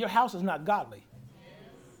 but your house is not godly.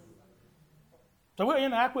 So we're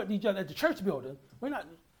interact with each other at the church building. We're not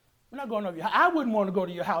going over your house. I wouldn't want to go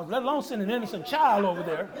to your house, let alone send an innocent child over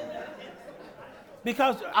there.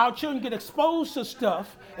 Because our children get exposed to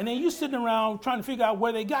stuff, and then you sitting around trying to figure out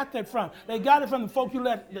where they got that from. They got it from the folk you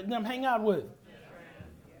let them hang out with.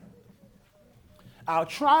 Our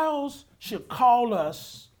trials should call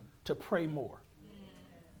us to pray more.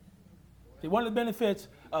 See, one of the benefits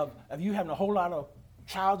of you having a whole lot of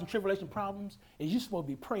trials and tribulation problems is you're supposed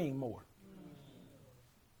to be praying more.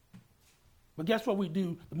 But guess what we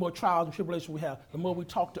do? The more trials and tribulation we have, the more we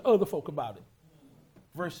talk to other folk about it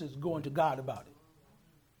versus going to God about it.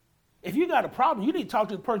 If you got a problem, you need to talk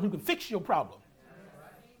to the person who can fix your problem.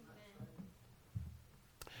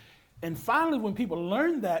 And finally, when people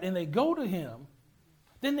learn that and they go to him,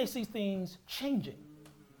 then they see things changing.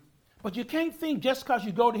 But you can't think just because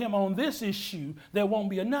you go to him on this issue, there won't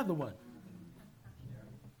be another one.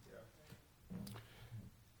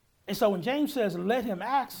 And so when James says, let him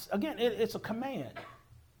ask, again, it's a command.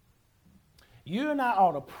 You and I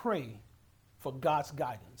ought to pray for God's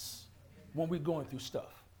guidance when we're going through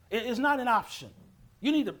stuff. It's not an option.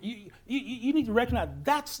 You need to recognize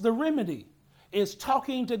that's the remedy. It's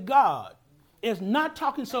talking to God. It's not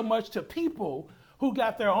talking so much to people who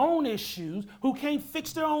got their own issues, who can't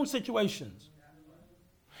fix their own situations.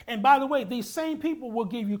 And by the way, these same people will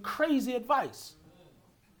give you crazy advice.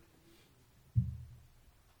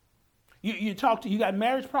 You got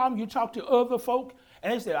marriage problems, you talk to other folk,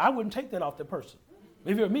 and they say, I wouldn't take that off the person.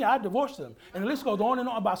 If it were me, I'd divorce them. And the list goes on and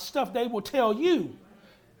on about stuff they will tell you,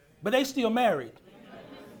 but they still married.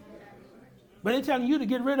 But they're telling you to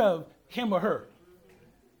get rid of him or her.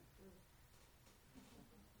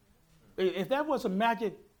 If that was a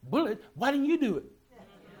magic bullet, why didn't you do it?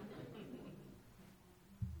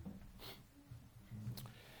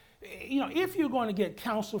 If you're going to get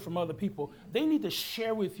counsel from other people, they need to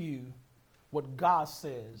share with you what God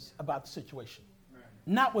says about the situation,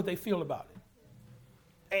 not what they feel about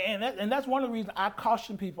it. And that's one of the reasons I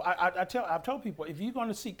caution people. I've told people, if you're going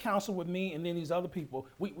to seek counsel with me and then these other people,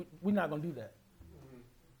 we're not going to do that.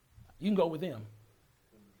 You can go with them.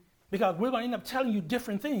 Because we're going to end up telling you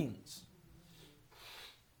different things.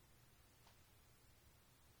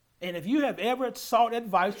 And if you have ever sought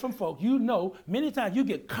advice from folks, you know many times you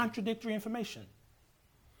get contradictory information.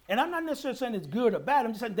 And I'm not necessarily saying it's good or bad.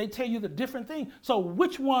 I'm just saying they tell you the different thing. So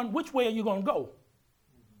which way are you going to go?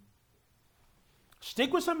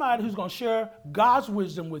 Stick with somebody who's going to share God's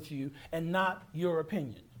wisdom with you and not your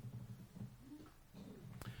opinion.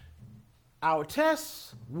 Our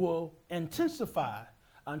tests will intensify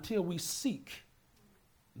until we seek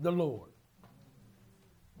the Lord.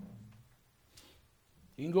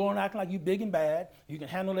 You can go on acting like you big and bad. You can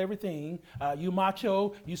handle everything. You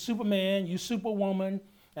macho, you Superman, you Superwoman,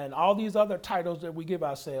 and all these other titles that we give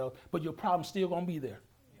ourselves, but your problem's still going to be there.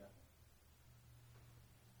 Yeah.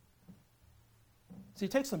 See,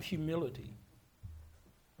 it takes some humility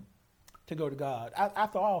to go to God.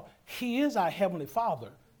 After all, He is our Heavenly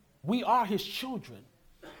Father. We are His children.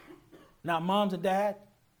 Now, moms and dads,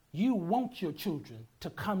 you want your children to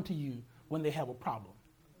come to you when they have a problem.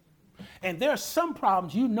 And there are some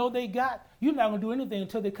problems you know they got, you're not going to do anything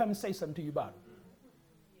until they come and say something to you about it.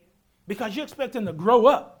 Because you expect them to grow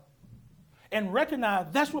up and recognize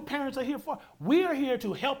that's what parents are here for. We are here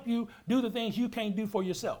to help you do the things you can't do for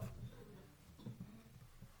yourself.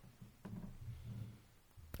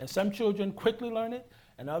 And some children quickly learn it,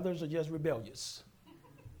 and others are just rebellious.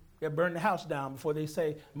 They'll burn the house down before they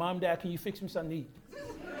say, Mom, Dad, can you fix me something to eat?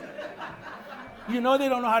 You know they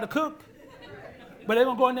don't know how to cook. But they're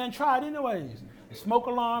going to go in there and try it anyways. The smoke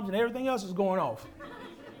alarms and everything else is going off.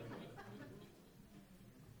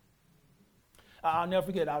 I'll never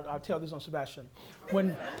forget, I'll tell this on Sebastian.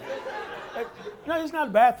 No, it's not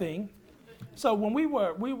a bad thing. So when we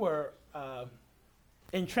were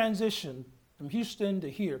in transition from Houston to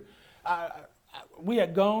here, we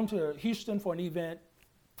had gone to Houston for an event.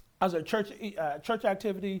 I was at a church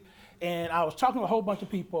activity, and I was talking to a whole bunch of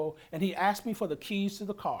people, and he asked me for the keys to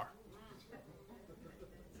the car.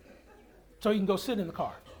 So he can go sit in the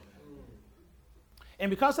car. And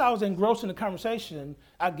because I was engrossed in the conversation,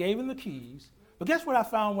 I gave him the keys. But guess what I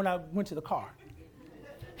found when I went to the car?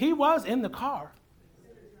 He was in the car,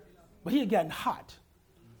 but he had gotten hot.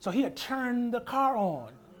 So he had turned the car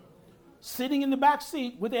on, sitting in the back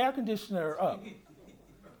seat with the air conditioner up.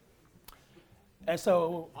 And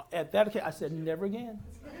so at that occasion, I said, never again.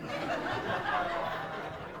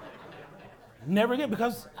 Never again,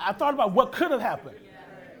 because I thought about what could have happened.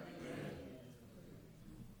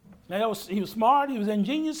 Now, he was smart, he was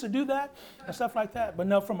ingenious to do that, and stuff like that. But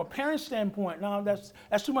no, from a parent standpoint, no, that's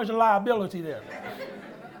too much liability there.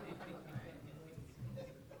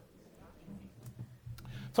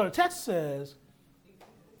 So the text says,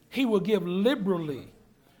 He will give liberally.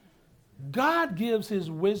 God gives His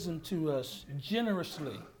wisdom to us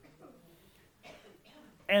generously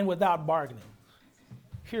and without bargaining.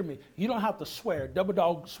 Hear me. You don't have to swear, double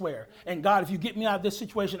dog swear. And God, if you get me out of this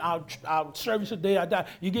situation, I'll serve you till the day I die.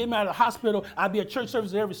 You get me out of the hospital, I'll be at church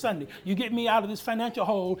service every Sunday. You get me out of this financial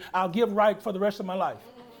hole, I'll give right for the rest of my life.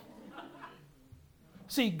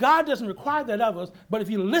 See, God doesn't require that of us, but if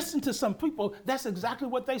you listen to some people, that's exactly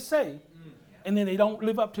what they say, and then they don't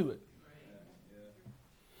live up to it.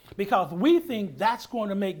 Because we think that's going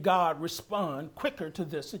to make God respond quicker to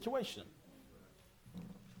this situation.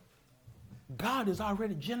 God is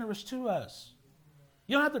already generous to us.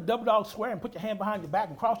 You don't have to double dog swear and put your hand behind your back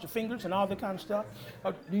and cross your fingers and all that kind of stuff.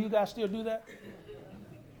 Or do you guys still do that?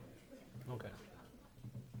 Okay.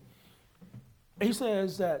 He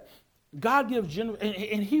says that God gives generous,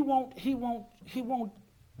 and he won't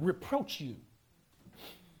reproach you.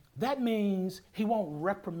 That means he won't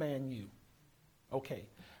reprimand you. Okay.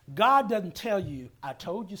 God doesn't tell you, I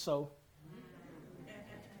told you so.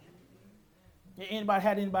 Anybody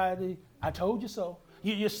had anybody, I told you so.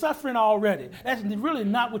 You're suffering already. That's really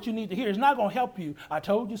not what you need to hear. It's not going to help you. I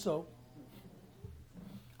told you so.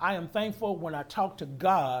 I am thankful when I talk to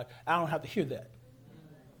God, I don't have to hear that.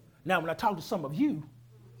 Now, when I talk to some of you,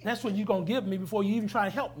 that's what you're going to give me before you even try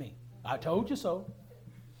to help me. I told you so.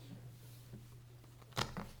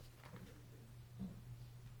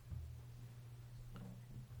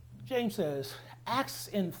 James says,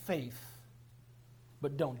 ask in faith,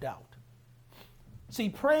 but don't doubt. See,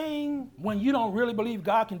 praying when you don't really believe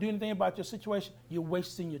God can do anything about your situation, you're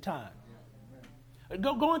wasting your time.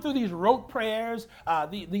 Going through these rote prayers,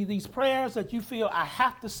 these prayers that you feel I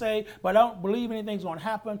have to say, but I don't believe anything's going to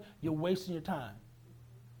happen, you're wasting your time.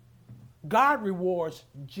 God rewards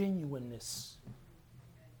genuineness.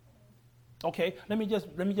 Okay, let me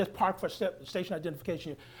just park for station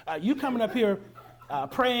identification. You coming up here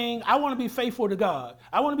praying, I want to be faithful to God.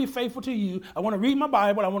 I want to be faithful to you. I want to read my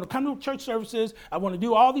Bible. I want to come to church services. I want to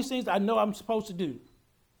do all these things I know I'm supposed to do.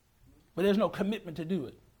 But there's no commitment to do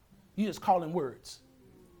it. You just calling words.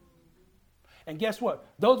 And guess what?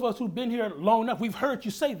 Those of us who've been here long enough, we've heard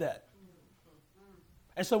you say that.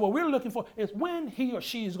 And so what we're looking for is when he or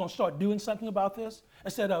she is going to start doing something about this,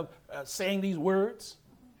 instead of saying these words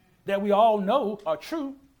that we all know are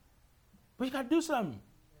true, but you got to do something.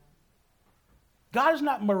 God is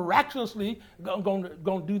not miraculously going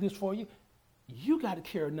to do this for you. You got to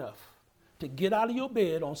care enough to get out of your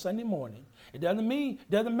bed on Sunday morning. It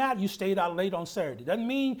doesn't matter you stayed out late on Saturday. It doesn't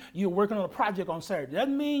mean you're working on a project on Saturday. It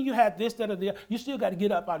doesn't mean you had this, that, or the other. You still got to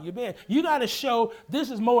get up out of your bed. You got to show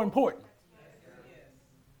this is more important.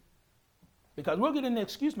 Because we'll get in the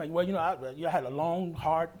excuse, man. Well, I had a long,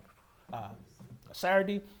 hard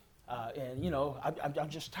Saturday, and, I'm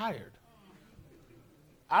just tired.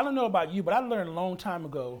 I don't know about you, but I learned a long time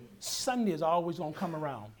ago, Sunday is always going to come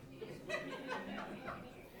around.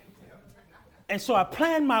 And so I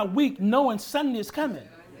planned my week knowing Sunday is coming.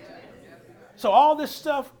 So all this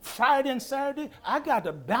stuff, Friday and Saturday, I got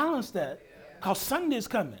to balance that because Sunday is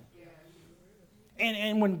coming.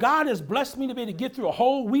 And when God has blessed me to be able to get through a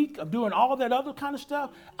whole week of doing all that other kind of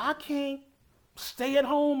stuff, I can't stay at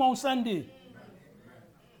home on Sunday.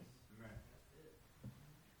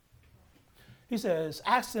 He says,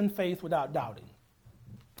 ask in faith without doubting.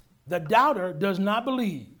 The doubter does not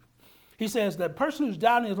believe. He says the person who's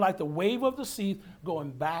doubting is like the wave of the sea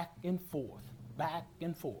going back and forth, back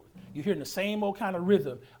and forth. You're hearing the same old kind of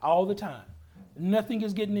rhythm all the time. Nothing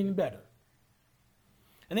is getting any better.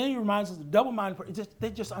 And then he reminds us the double-minded person, they're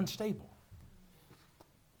just unstable.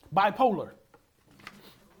 Bipolar.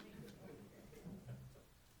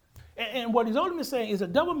 And what he's ultimately saying is a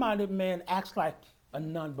double-minded man acts like a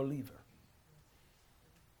non-believer.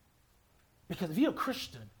 Because if you're a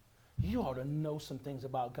Christian, you ought to know some things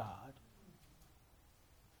about God.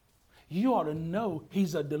 You ought to know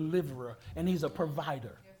he's a deliverer and he's a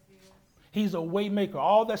provider. Yes, he is. He's a way maker.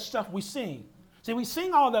 All that stuff we sing. See, we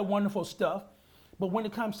sing all that wonderful stuff, but when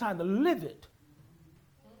it comes time to live it,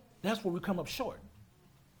 that's where we come up short.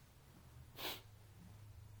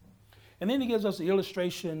 And then he gives us the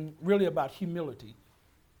illustration really about humility.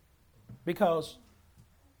 Because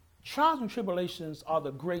trials and tribulations are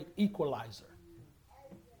the great equalizer.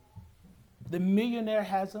 The millionaire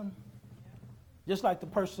has them, just like the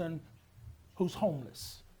person who's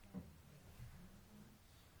homeless.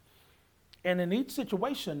 And in each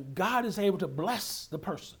situation, God is able to bless the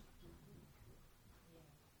person.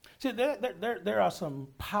 See, there are some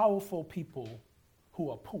powerful people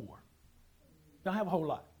who are poor. They don't have a whole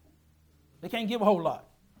lot. They can't give a whole lot.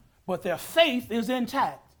 But their faith is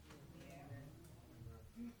intact.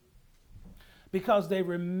 Because they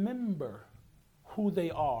remember who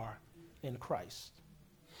they are in Christ.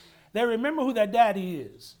 They remember who their daddy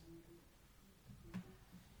is.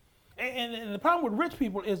 And the problem with rich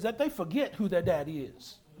people is that they forget who their daddy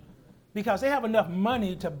is. Because they have enough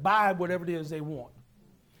money to buy whatever it is they want.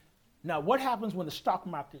 Now, what happens when the stock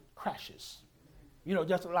market crashes?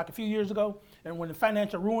 Just like a few years ago, and when the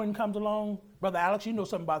financial ruin comes along, Brother Alex, you know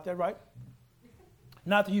something about that, right?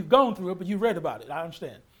 Not that you've gone through it, but you've read about it. I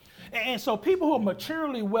understand. And so people who are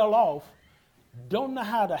materially well off don't know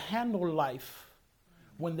how to handle life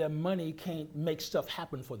when their money can't make stuff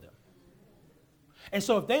happen for them. And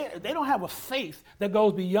so if they don't have a faith that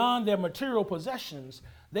goes beyond their material possessions,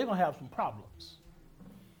 they're going to have some problems.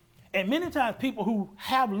 And many times people who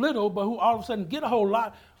have little but who all of a sudden get a whole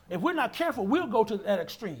lot, if we're not careful, we'll go to that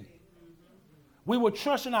extreme. We were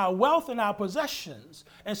trusting our wealth and our possessions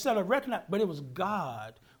instead of recognizing, but it was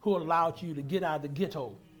God who allowed you to get out of the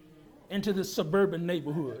ghetto into this suburban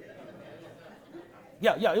neighborhood.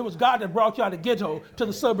 Yeah, it was God that brought you out of the ghetto to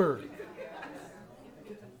the suburb.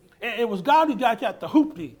 It was God who got you out the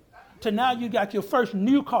hoopty to now you got your first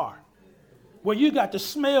new car where you got to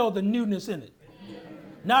smell the newness in it.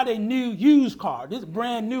 Not a new used car. This is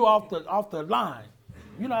brand new off the line.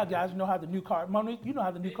 You know how guys know how the new car, Maurice, you know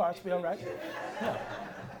how the new car smell, right? Yeah.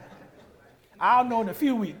 I'll know in a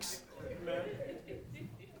few weeks.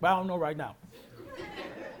 But I don't know right now.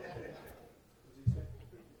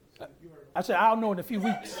 I said, I'll know in a few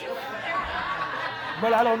weeks.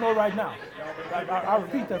 But I don't know right now. I'll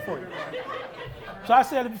repeat that for you. So I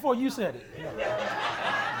said it before you said it.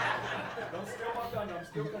 Don't steal my thunder. I'm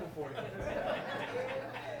still coming for you.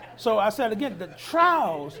 So I said again, the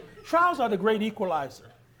trials are the great equalizer.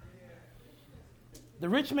 The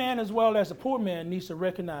rich man as well as the poor man needs to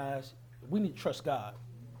recognize we need to trust God.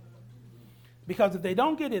 Because if they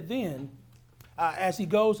don't get it then, as he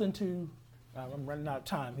goes into, I'm running out of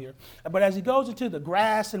time here, but as he goes into the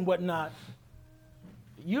grass and whatnot,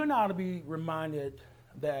 you and I ought to be reminded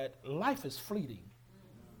that life is fleeting.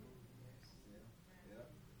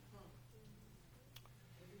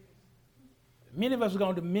 Many of us are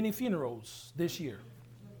going to many funerals this year.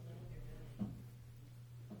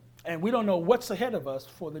 And we don't know what's ahead of us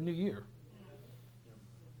for the new year.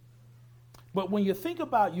 But when you think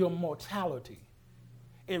about your mortality,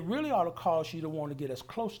 it really ought to cause you to want to get as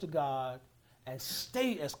close to God and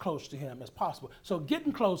stay as close to him as possible. So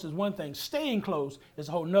getting close is one thing. Staying close is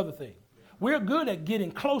a whole nother thing. We're good at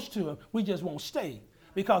getting close to him. We just won't stay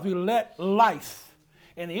because we let life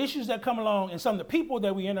and the issues that come along and some of the people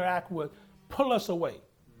that we interact with pull us away.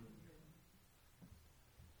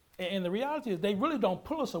 And the reality is they really don't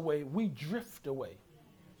pull us away. We drift away.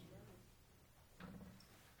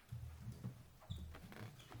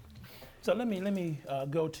 So let me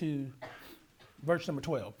go to verse number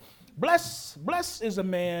 12. Blessed is a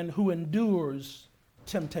man who endures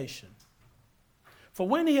temptation. For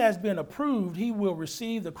when he has been approved, he will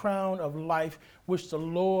receive the crown of life which the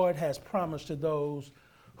Lord has promised to those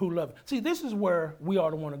who love him. See, this is where we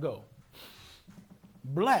ought to want to go.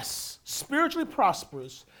 Blessed, spiritually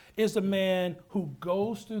prosperous, is the man who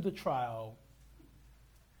goes through the trial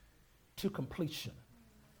to completion,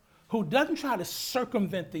 who doesn't try to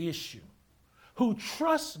circumvent the issue, who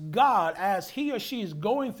trusts God as he or she is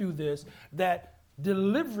going through this, that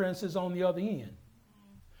deliverance is on the other end.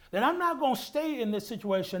 That I'm not going to stay in this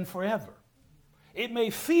situation forever. It may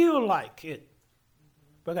feel like it,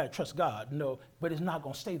 but I got to trust God. No, but it's not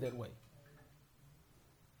going to stay that way.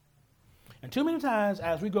 And too many times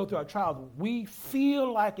as we go through our trials, we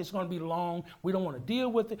feel like it's going to be long. We don't want to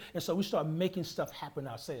deal with it. And so we start making stuff happen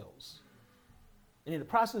ourselves. And in the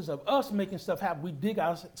process of us making stuff happen, we dig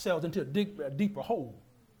ourselves into a deeper hole.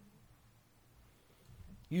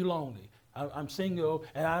 You lonely. I'm single,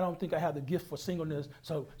 and I don't think I have the gift for singleness,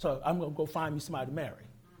 so I'm going to go find me somebody to marry.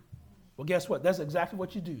 Well, guess what? That's exactly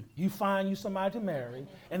what you do. You find you somebody to marry,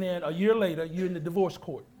 and then a year later, you're in the divorce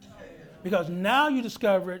court. Because now you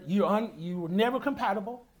discovered you were never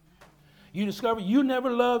compatible. You discovered you never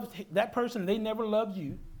loved that person, they never loved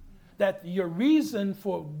you. That your reason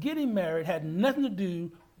for getting married had nothing to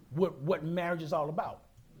do with what marriage is all about.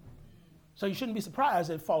 So you shouldn't be surprised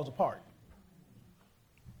that it falls apart.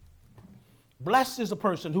 Blessed is a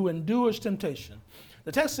person who endures temptation.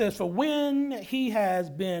 The text says, for when he has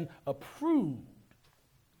been approved,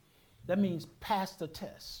 that means passed the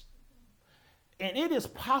test. And it is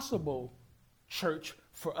possible, church,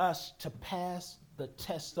 for us to pass the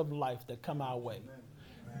test of life that come our way.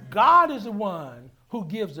 Amen. God is the one who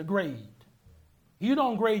gives the grade. You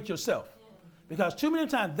don't grade yourself. Because too many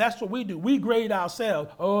times that's what we do. We grade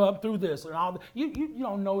ourselves. Oh, I'm through this and all that. You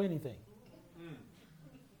don't know anything.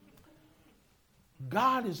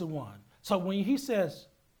 God is the one. So when he says,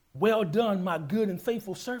 well done, my good and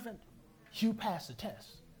faithful servant, you pass the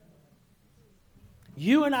test.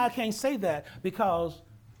 You and I can't say that because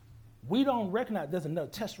we don't recognize there's another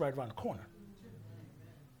test right around the corner.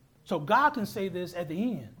 So God can say this at the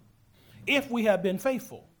end, if we have been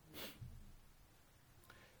faithful.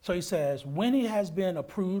 So he says, when he has been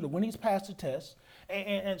approved, or when he's passed the test,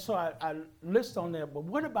 and so I list on there, but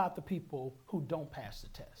what about the people who don't pass the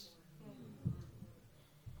test?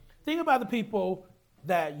 Think about the people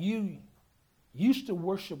that you used to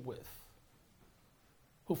worship with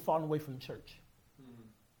who've fallen away from the church.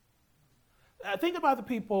 Think about the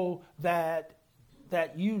people that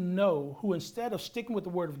you know who, instead of sticking with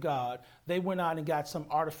the Word of God, they went out and got some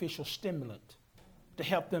artificial stimulant to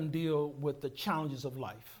help them deal with the challenges of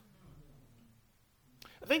life.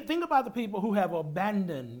 Think about the people who have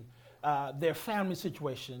abandoned their family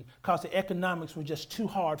situation because the economics were just too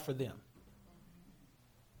hard for them.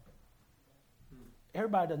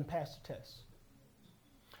 Everybody doesn't pass the test.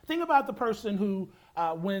 Think about the person who,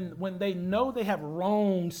 when they know they have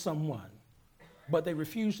wronged someone, but they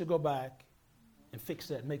refuse to go back and fix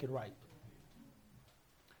that, make it right.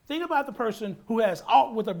 Think about the person who has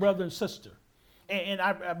aught with a brother and sister. And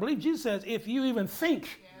I believe Jesus says, if you even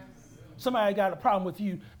think somebody got a problem with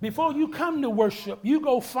you, before you come to worship, you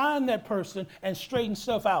go find that person and straighten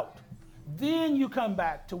stuff out. Then you come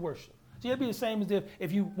back to worship. See, it'd be the same as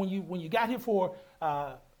if you when you got here for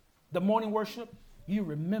the morning worship, you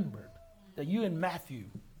remembered that you and Matthew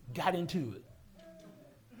got into it.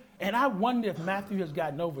 And I wonder if Matthew has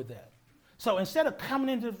gotten over that. So instead of coming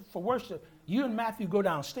in for worship, you and Matthew go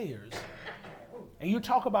downstairs and you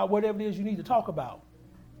talk about whatever it is you need to talk about.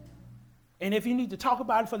 And if you need to talk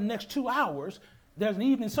about it for the next 2 hours, there's an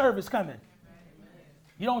evening service coming.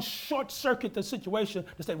 You don't short circuit the situation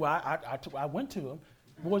to say, well, I went to him.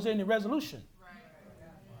 Was there any resolution?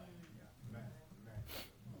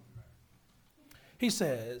 He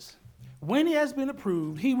says, when he has been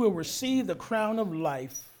approved, he will receive the crown of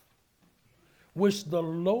life which the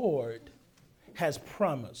Lord has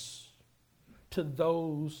promised to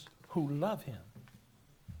those who love him.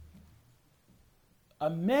 A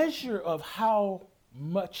measure of how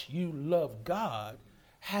much you love God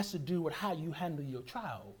has to do with how you handle your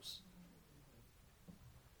trials.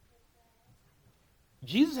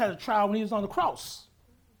 Jesus had a trial when he was on the cross.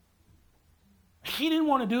 He didn't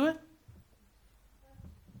want to do it.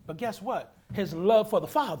 But guess what? His love for the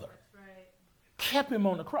Father kept him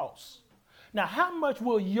on the cross. Now, how much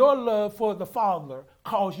will your love for the Father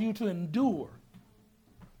cause you to endure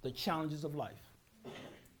the challenges of life?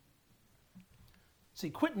 See,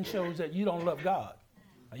 quitting shows that you don't love God.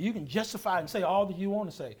 Now, you can justify and say all that you want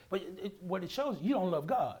to say, but what it shows, you don't love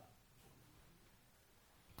God.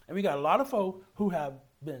 And we got a lot of folk who have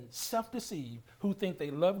been self-deceived, who think they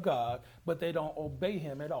love God, but they don't obey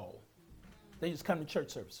him at all. They just come to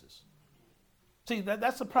church services. See,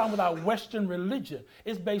 that's the problem with our Western religion.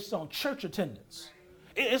 It's based on church attendance.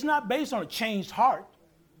 It's not based on a changed heart.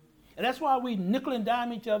 And that's why we nickel and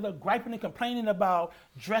dime each other, griping and complaining about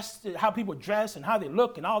how people dress and how they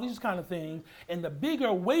look and all these kind of things. And the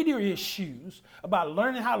bigger, weightier issues about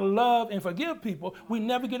learning how to love and forgive people, we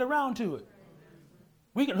never get around to it.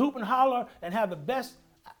 We can hoop and holler and have the best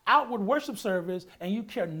outward worship service, and you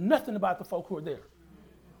care nothing about the folk who are there.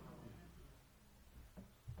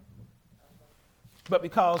 But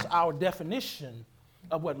because our definition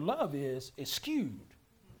of what love is skewed.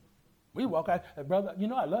 We walk out, hey, brother, you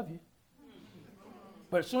know I love you.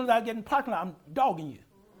 But as soon as I get in the parking lot, I'm dogging you.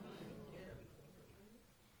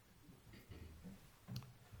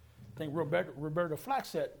 I think Roberta Flack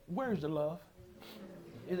said, where's the love?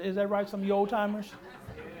 Is that right, some of you old timers?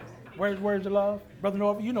 Where's the love? Brother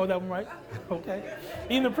Norval, you know that one, right? Okay.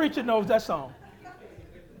 Even the preacher knows that song.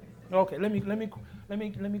 Okay, let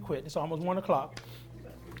me quit. It's almost 1 o'clock.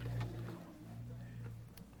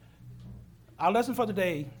 Our lesson for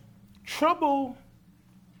today, trouble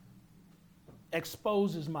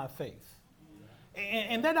exposes my faith.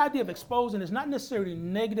 And that idea of exposing is not necessarily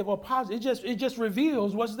negative or positive. It just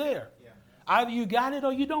reveals what's there. Yeah. Either you got it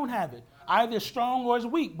or you don't have it. Either it's strong or it's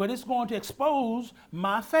weak, but it's going to expose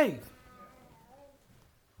my faith.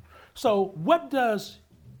 So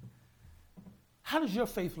how does your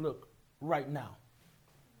faith look right now?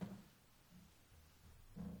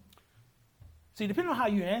 See, depending on how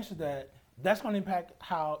you answer that, that's going to impact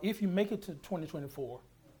how, if you make it to 2024,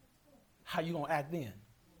 how you're going to act then.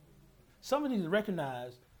 Somebody needs to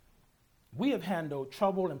recognize we have handled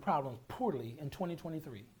trouble and problems poorly in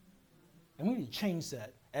 2023. And we need to change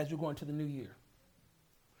that as we go into the new year.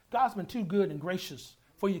 God's been too good and gracious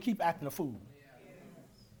for you to keep acting a fool.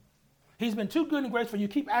 He's been too good and gracious for you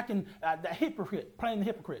to keep acting the hypocrite, playing the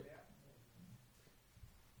hypocrite.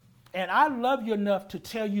 And I love you enough to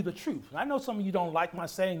tell you the truth. I know some of you don't like my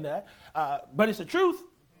saying that, but it's the truth.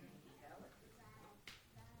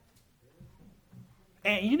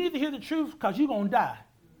 And you need to hear the truth because you're going to die.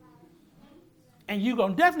 And you're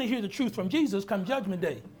going to definitely hear the truth from Jesus come Judgment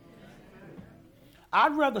Day.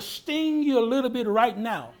 I'd rather sting you a little bit right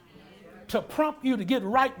now to prompt you to get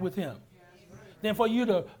right with him than for you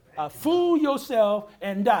to fool yourself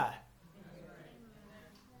and die.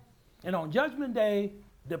 And on Judgment Day,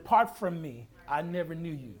 depart from me. I never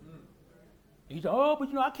knew you. You say, oh,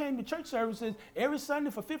 but I came to church services every Sunday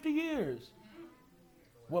for 50 years.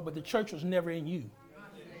 Well, but the church was never in you.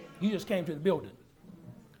 You just came to the building.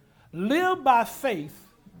 Live by faith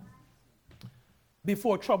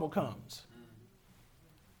before trouble comes.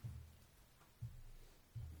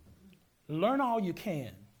 Learn all you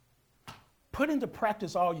can. Put into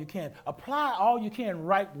practice all you can. Apply all you can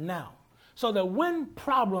right now. So that when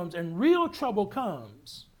problems and real trouble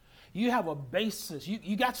comes, you have a basis.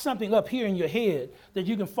 You got something up here in your head that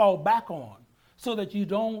you can fall back on so that you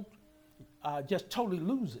don't just totally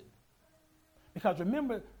lose it. Because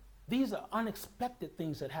remember, these are unexpected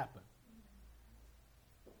things that happen.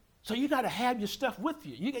 So you got to have your stuff with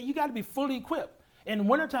you. You got to be fully equipped. In the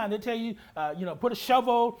wintertime, they tell you, put a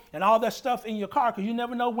shovel and all that stuff in your car because you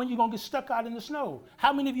never know when you're going to get stuck out in the snow.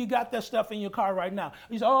 How many of you got that stuff in your car right now?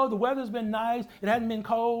 You say, oh, the weather's been nice. It hasn't been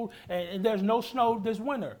cold and there's no snow this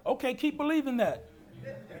winter. Okay, keep believing that.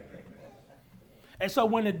 And so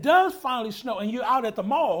when it does finally snow and you're out at the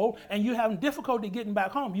mall and you're having difficulty getting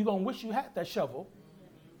back home, you're going to wish you had that shovel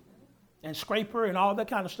and scraper and all that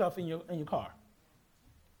kind of stuff in your car.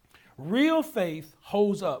 Real faith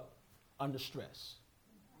holds up under stress.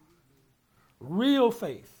 Real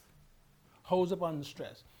faith holds up under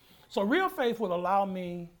stress. So real faith will allow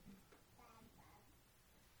me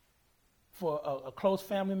for a close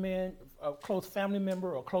family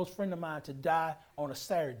member or a close friend of mine to die on a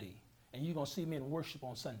Saturday, and you're going to see me in worship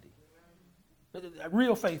on Sunday.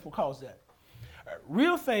 Real faith will cause that.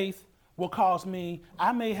 Real faith will cause me,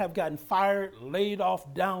 I may have gotten fired, laid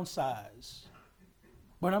off, downsized,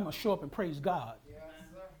 but I'm going to show up and praise God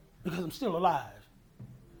because I'm still alive.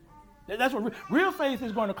 That's what real faith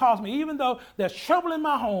is going to cause me. Even though there's trouble in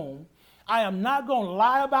my home, I am not going to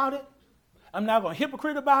lie about it. I'm not going to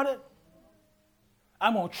hypocrite about it.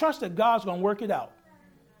 I'm going to trust that God's going to work it out.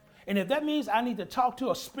 And if that means I need to talk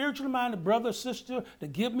to a spiritually minded brother or sister to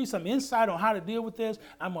give me some insight on how to deal with this,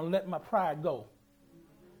 I'm going to let my pride go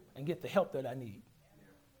and get the help that I need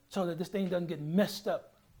so that this thing doesn't get messed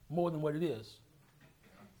up more than what it is.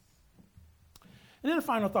 And then the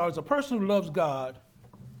final thought is a person who loves God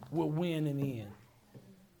will win in the end.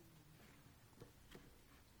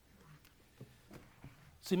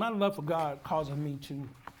 See, my love for God causes me to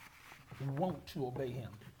want to obey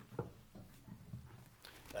him.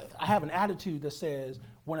 I have an attitude that says,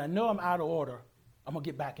 when I know I'm out of order, I'm going to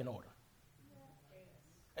get back in order.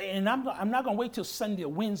 And I'm not going to wait till Sunday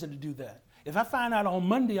or Wednesday to do that. If I find out on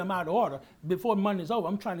Monday I'm out of order, before Monday's over,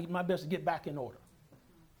 I'm trying to do my best to get back in order.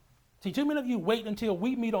 See, too many of you wait until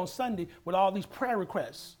we meet on Sunday with all these prayer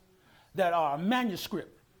requests that are a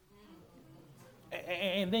manuscript.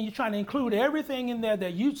 And then you're trying to include everything in there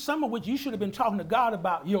that some of which you should have been talking to God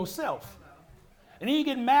about yourself. And then you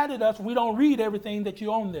get mad at us when we don't read everything that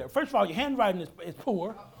you own there. First of all, your handwriting is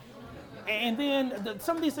poor. And then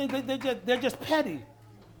some of these things, they're just petty.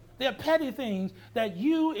 They're petty things that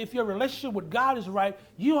you, if your relationship with God is right,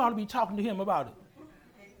 you ought to be talking to him about it.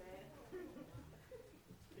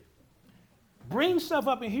 Bring stuff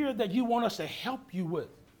up in here that you want us to help you with.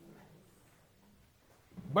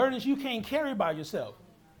 Burdens you can't carry by yourself.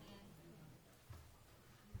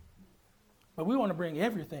 But we want to bring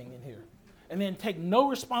everything in here. And then take no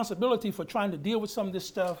responsibility for trying to deal with some of this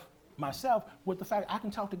stuff myself with the fact I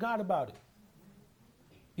can talk to God about it.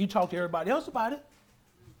 You talk to everybody else about it.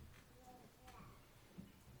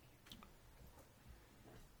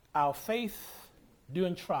 Our faith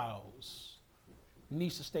during trials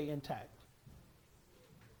needs to stay intact.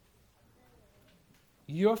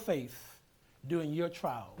 Your faith during your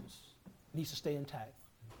trials needs to stay intact.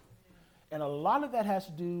 And a lot of that has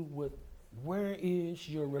to do with where is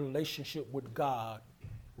your relationship with God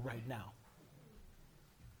right now?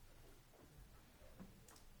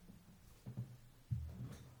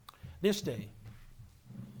 This day,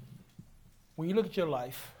 when you look at your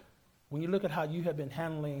life, when you look at how you have been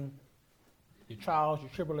handling your trials, your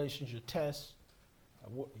tribulations, your tests,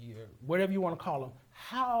 whatever you want to call them,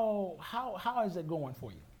 how is it going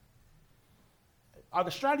for you? Are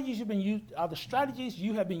the strategies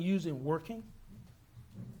you have been using working?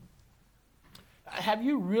 Have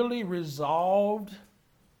you really resolved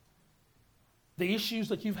the issues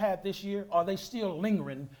that you've had this year? Are they still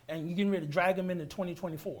lingering and you're getting ready to drag them into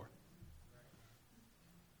 2024?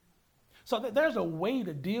 So there's a way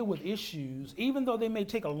to deal with issues, even though they may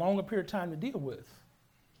take a longer period of time to deal with.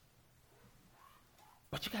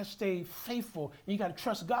 But you got to stay faithful and you got to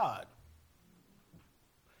trust God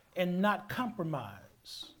and not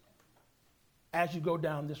compromise as you go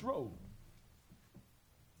down this road.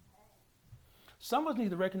 Some of us need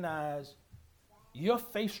to recognize your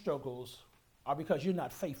faith struggles are because you're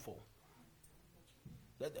not faithful.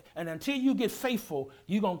 And until you get faithful,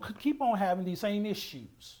 you're going to keep on having these same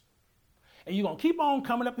issues. And you're going to keep on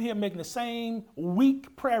coming up here making the same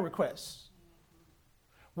weak prayer requests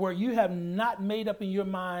where you have not made up in your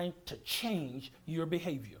mind to change your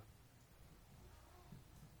behavior.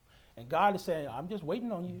 And God is saying, I'm just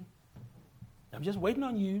waiting on you. I'm just waiting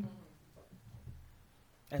on you.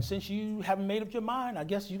 And since you haven't made up your mind, I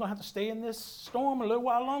guess you're going to have to stay in this storm a little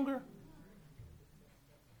while longer.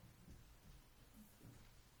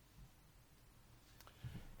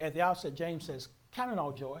 At the outset, James says, count it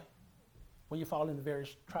all joy when you fall into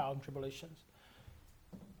various trials and tribulations.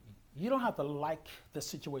 You don't have to like the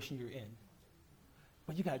situation you're in,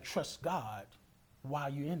 but you got to trust God while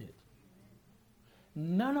you're in it.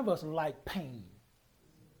 None of us like pain.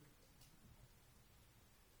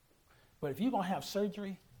 But if you're going to have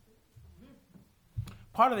surgery,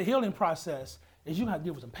 part of the healing process is you're going to have to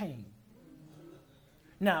deal with some pain.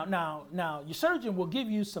 Now, your surgeon will give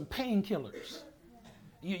you some painkillers.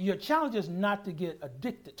 Your challenge is not to get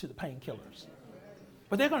addicted to the painkillers.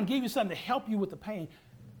 But they're going to give you something to help you with the pain.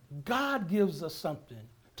 God gives us something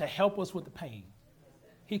to help us with the pain.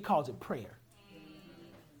 He calls it prayer.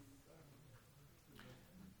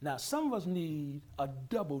 Now, some of us need a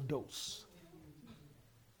double dose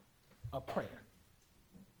of prayer.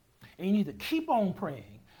 And you need to keep on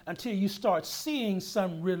praying until you start seeing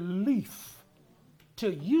some relief,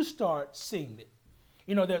 till you start seeing it.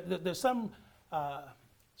 You know, there's some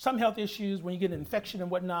health issues when you get an infection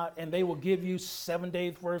and whatnot, and they will give you 7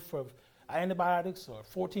 days worth of antibiotics or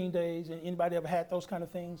 14 days. Anybody ever had those kind of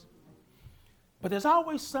things? But there's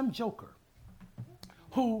always some joker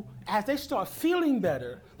who, as they start feeling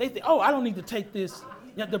better, they think, oh, I don't need to take this.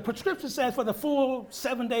 You know, the prescription says for the full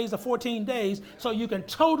 7 days or 14 days so you can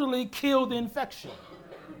totally kill the infection.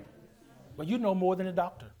 But you know more than a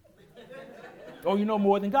doctor. Or you know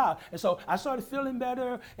more than God. And so I started feeling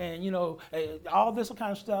better and, you know, all this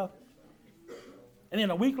kind of stuff. And then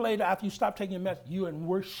a week later, after you stop taking your medicine, you're in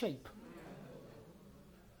worse shape.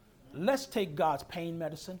 Let's take God's pain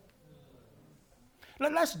medicine.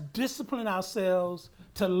 Let's discipline ourselves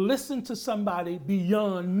to listen to somebody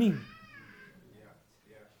beyond me.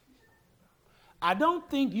 I don't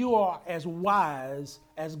think you are as wise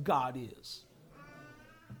as God is.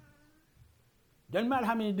 Doesn't matter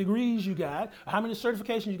how many degrees you got, or how many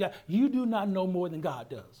certifications you got, you do not know more than God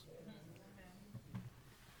does.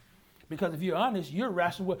 Because if you're honest, you're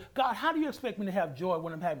wrestling with, God, how do you expect me to have joy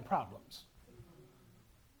when I'm having problems?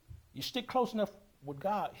 You stick close enough with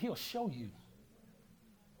God, He'll show you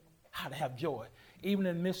how to have joy, even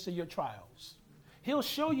in the midst of your trials. He'll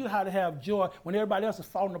show you how to have joy when everybody else is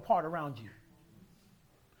falling apart around you.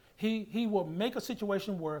 He will make a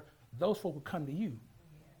situation where those folk will come to you.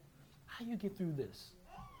 How do you get through this?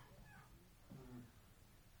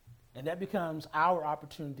 And that becomes our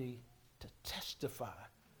opportunity to testify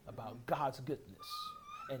about God's goodness.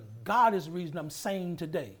 And God is the reason I'm sane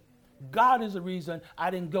today. God is the reason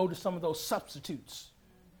I didn't go to some of those substitutes.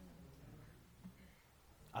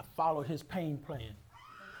 I followed His pain plan.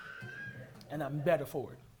 And I'm better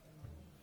for it.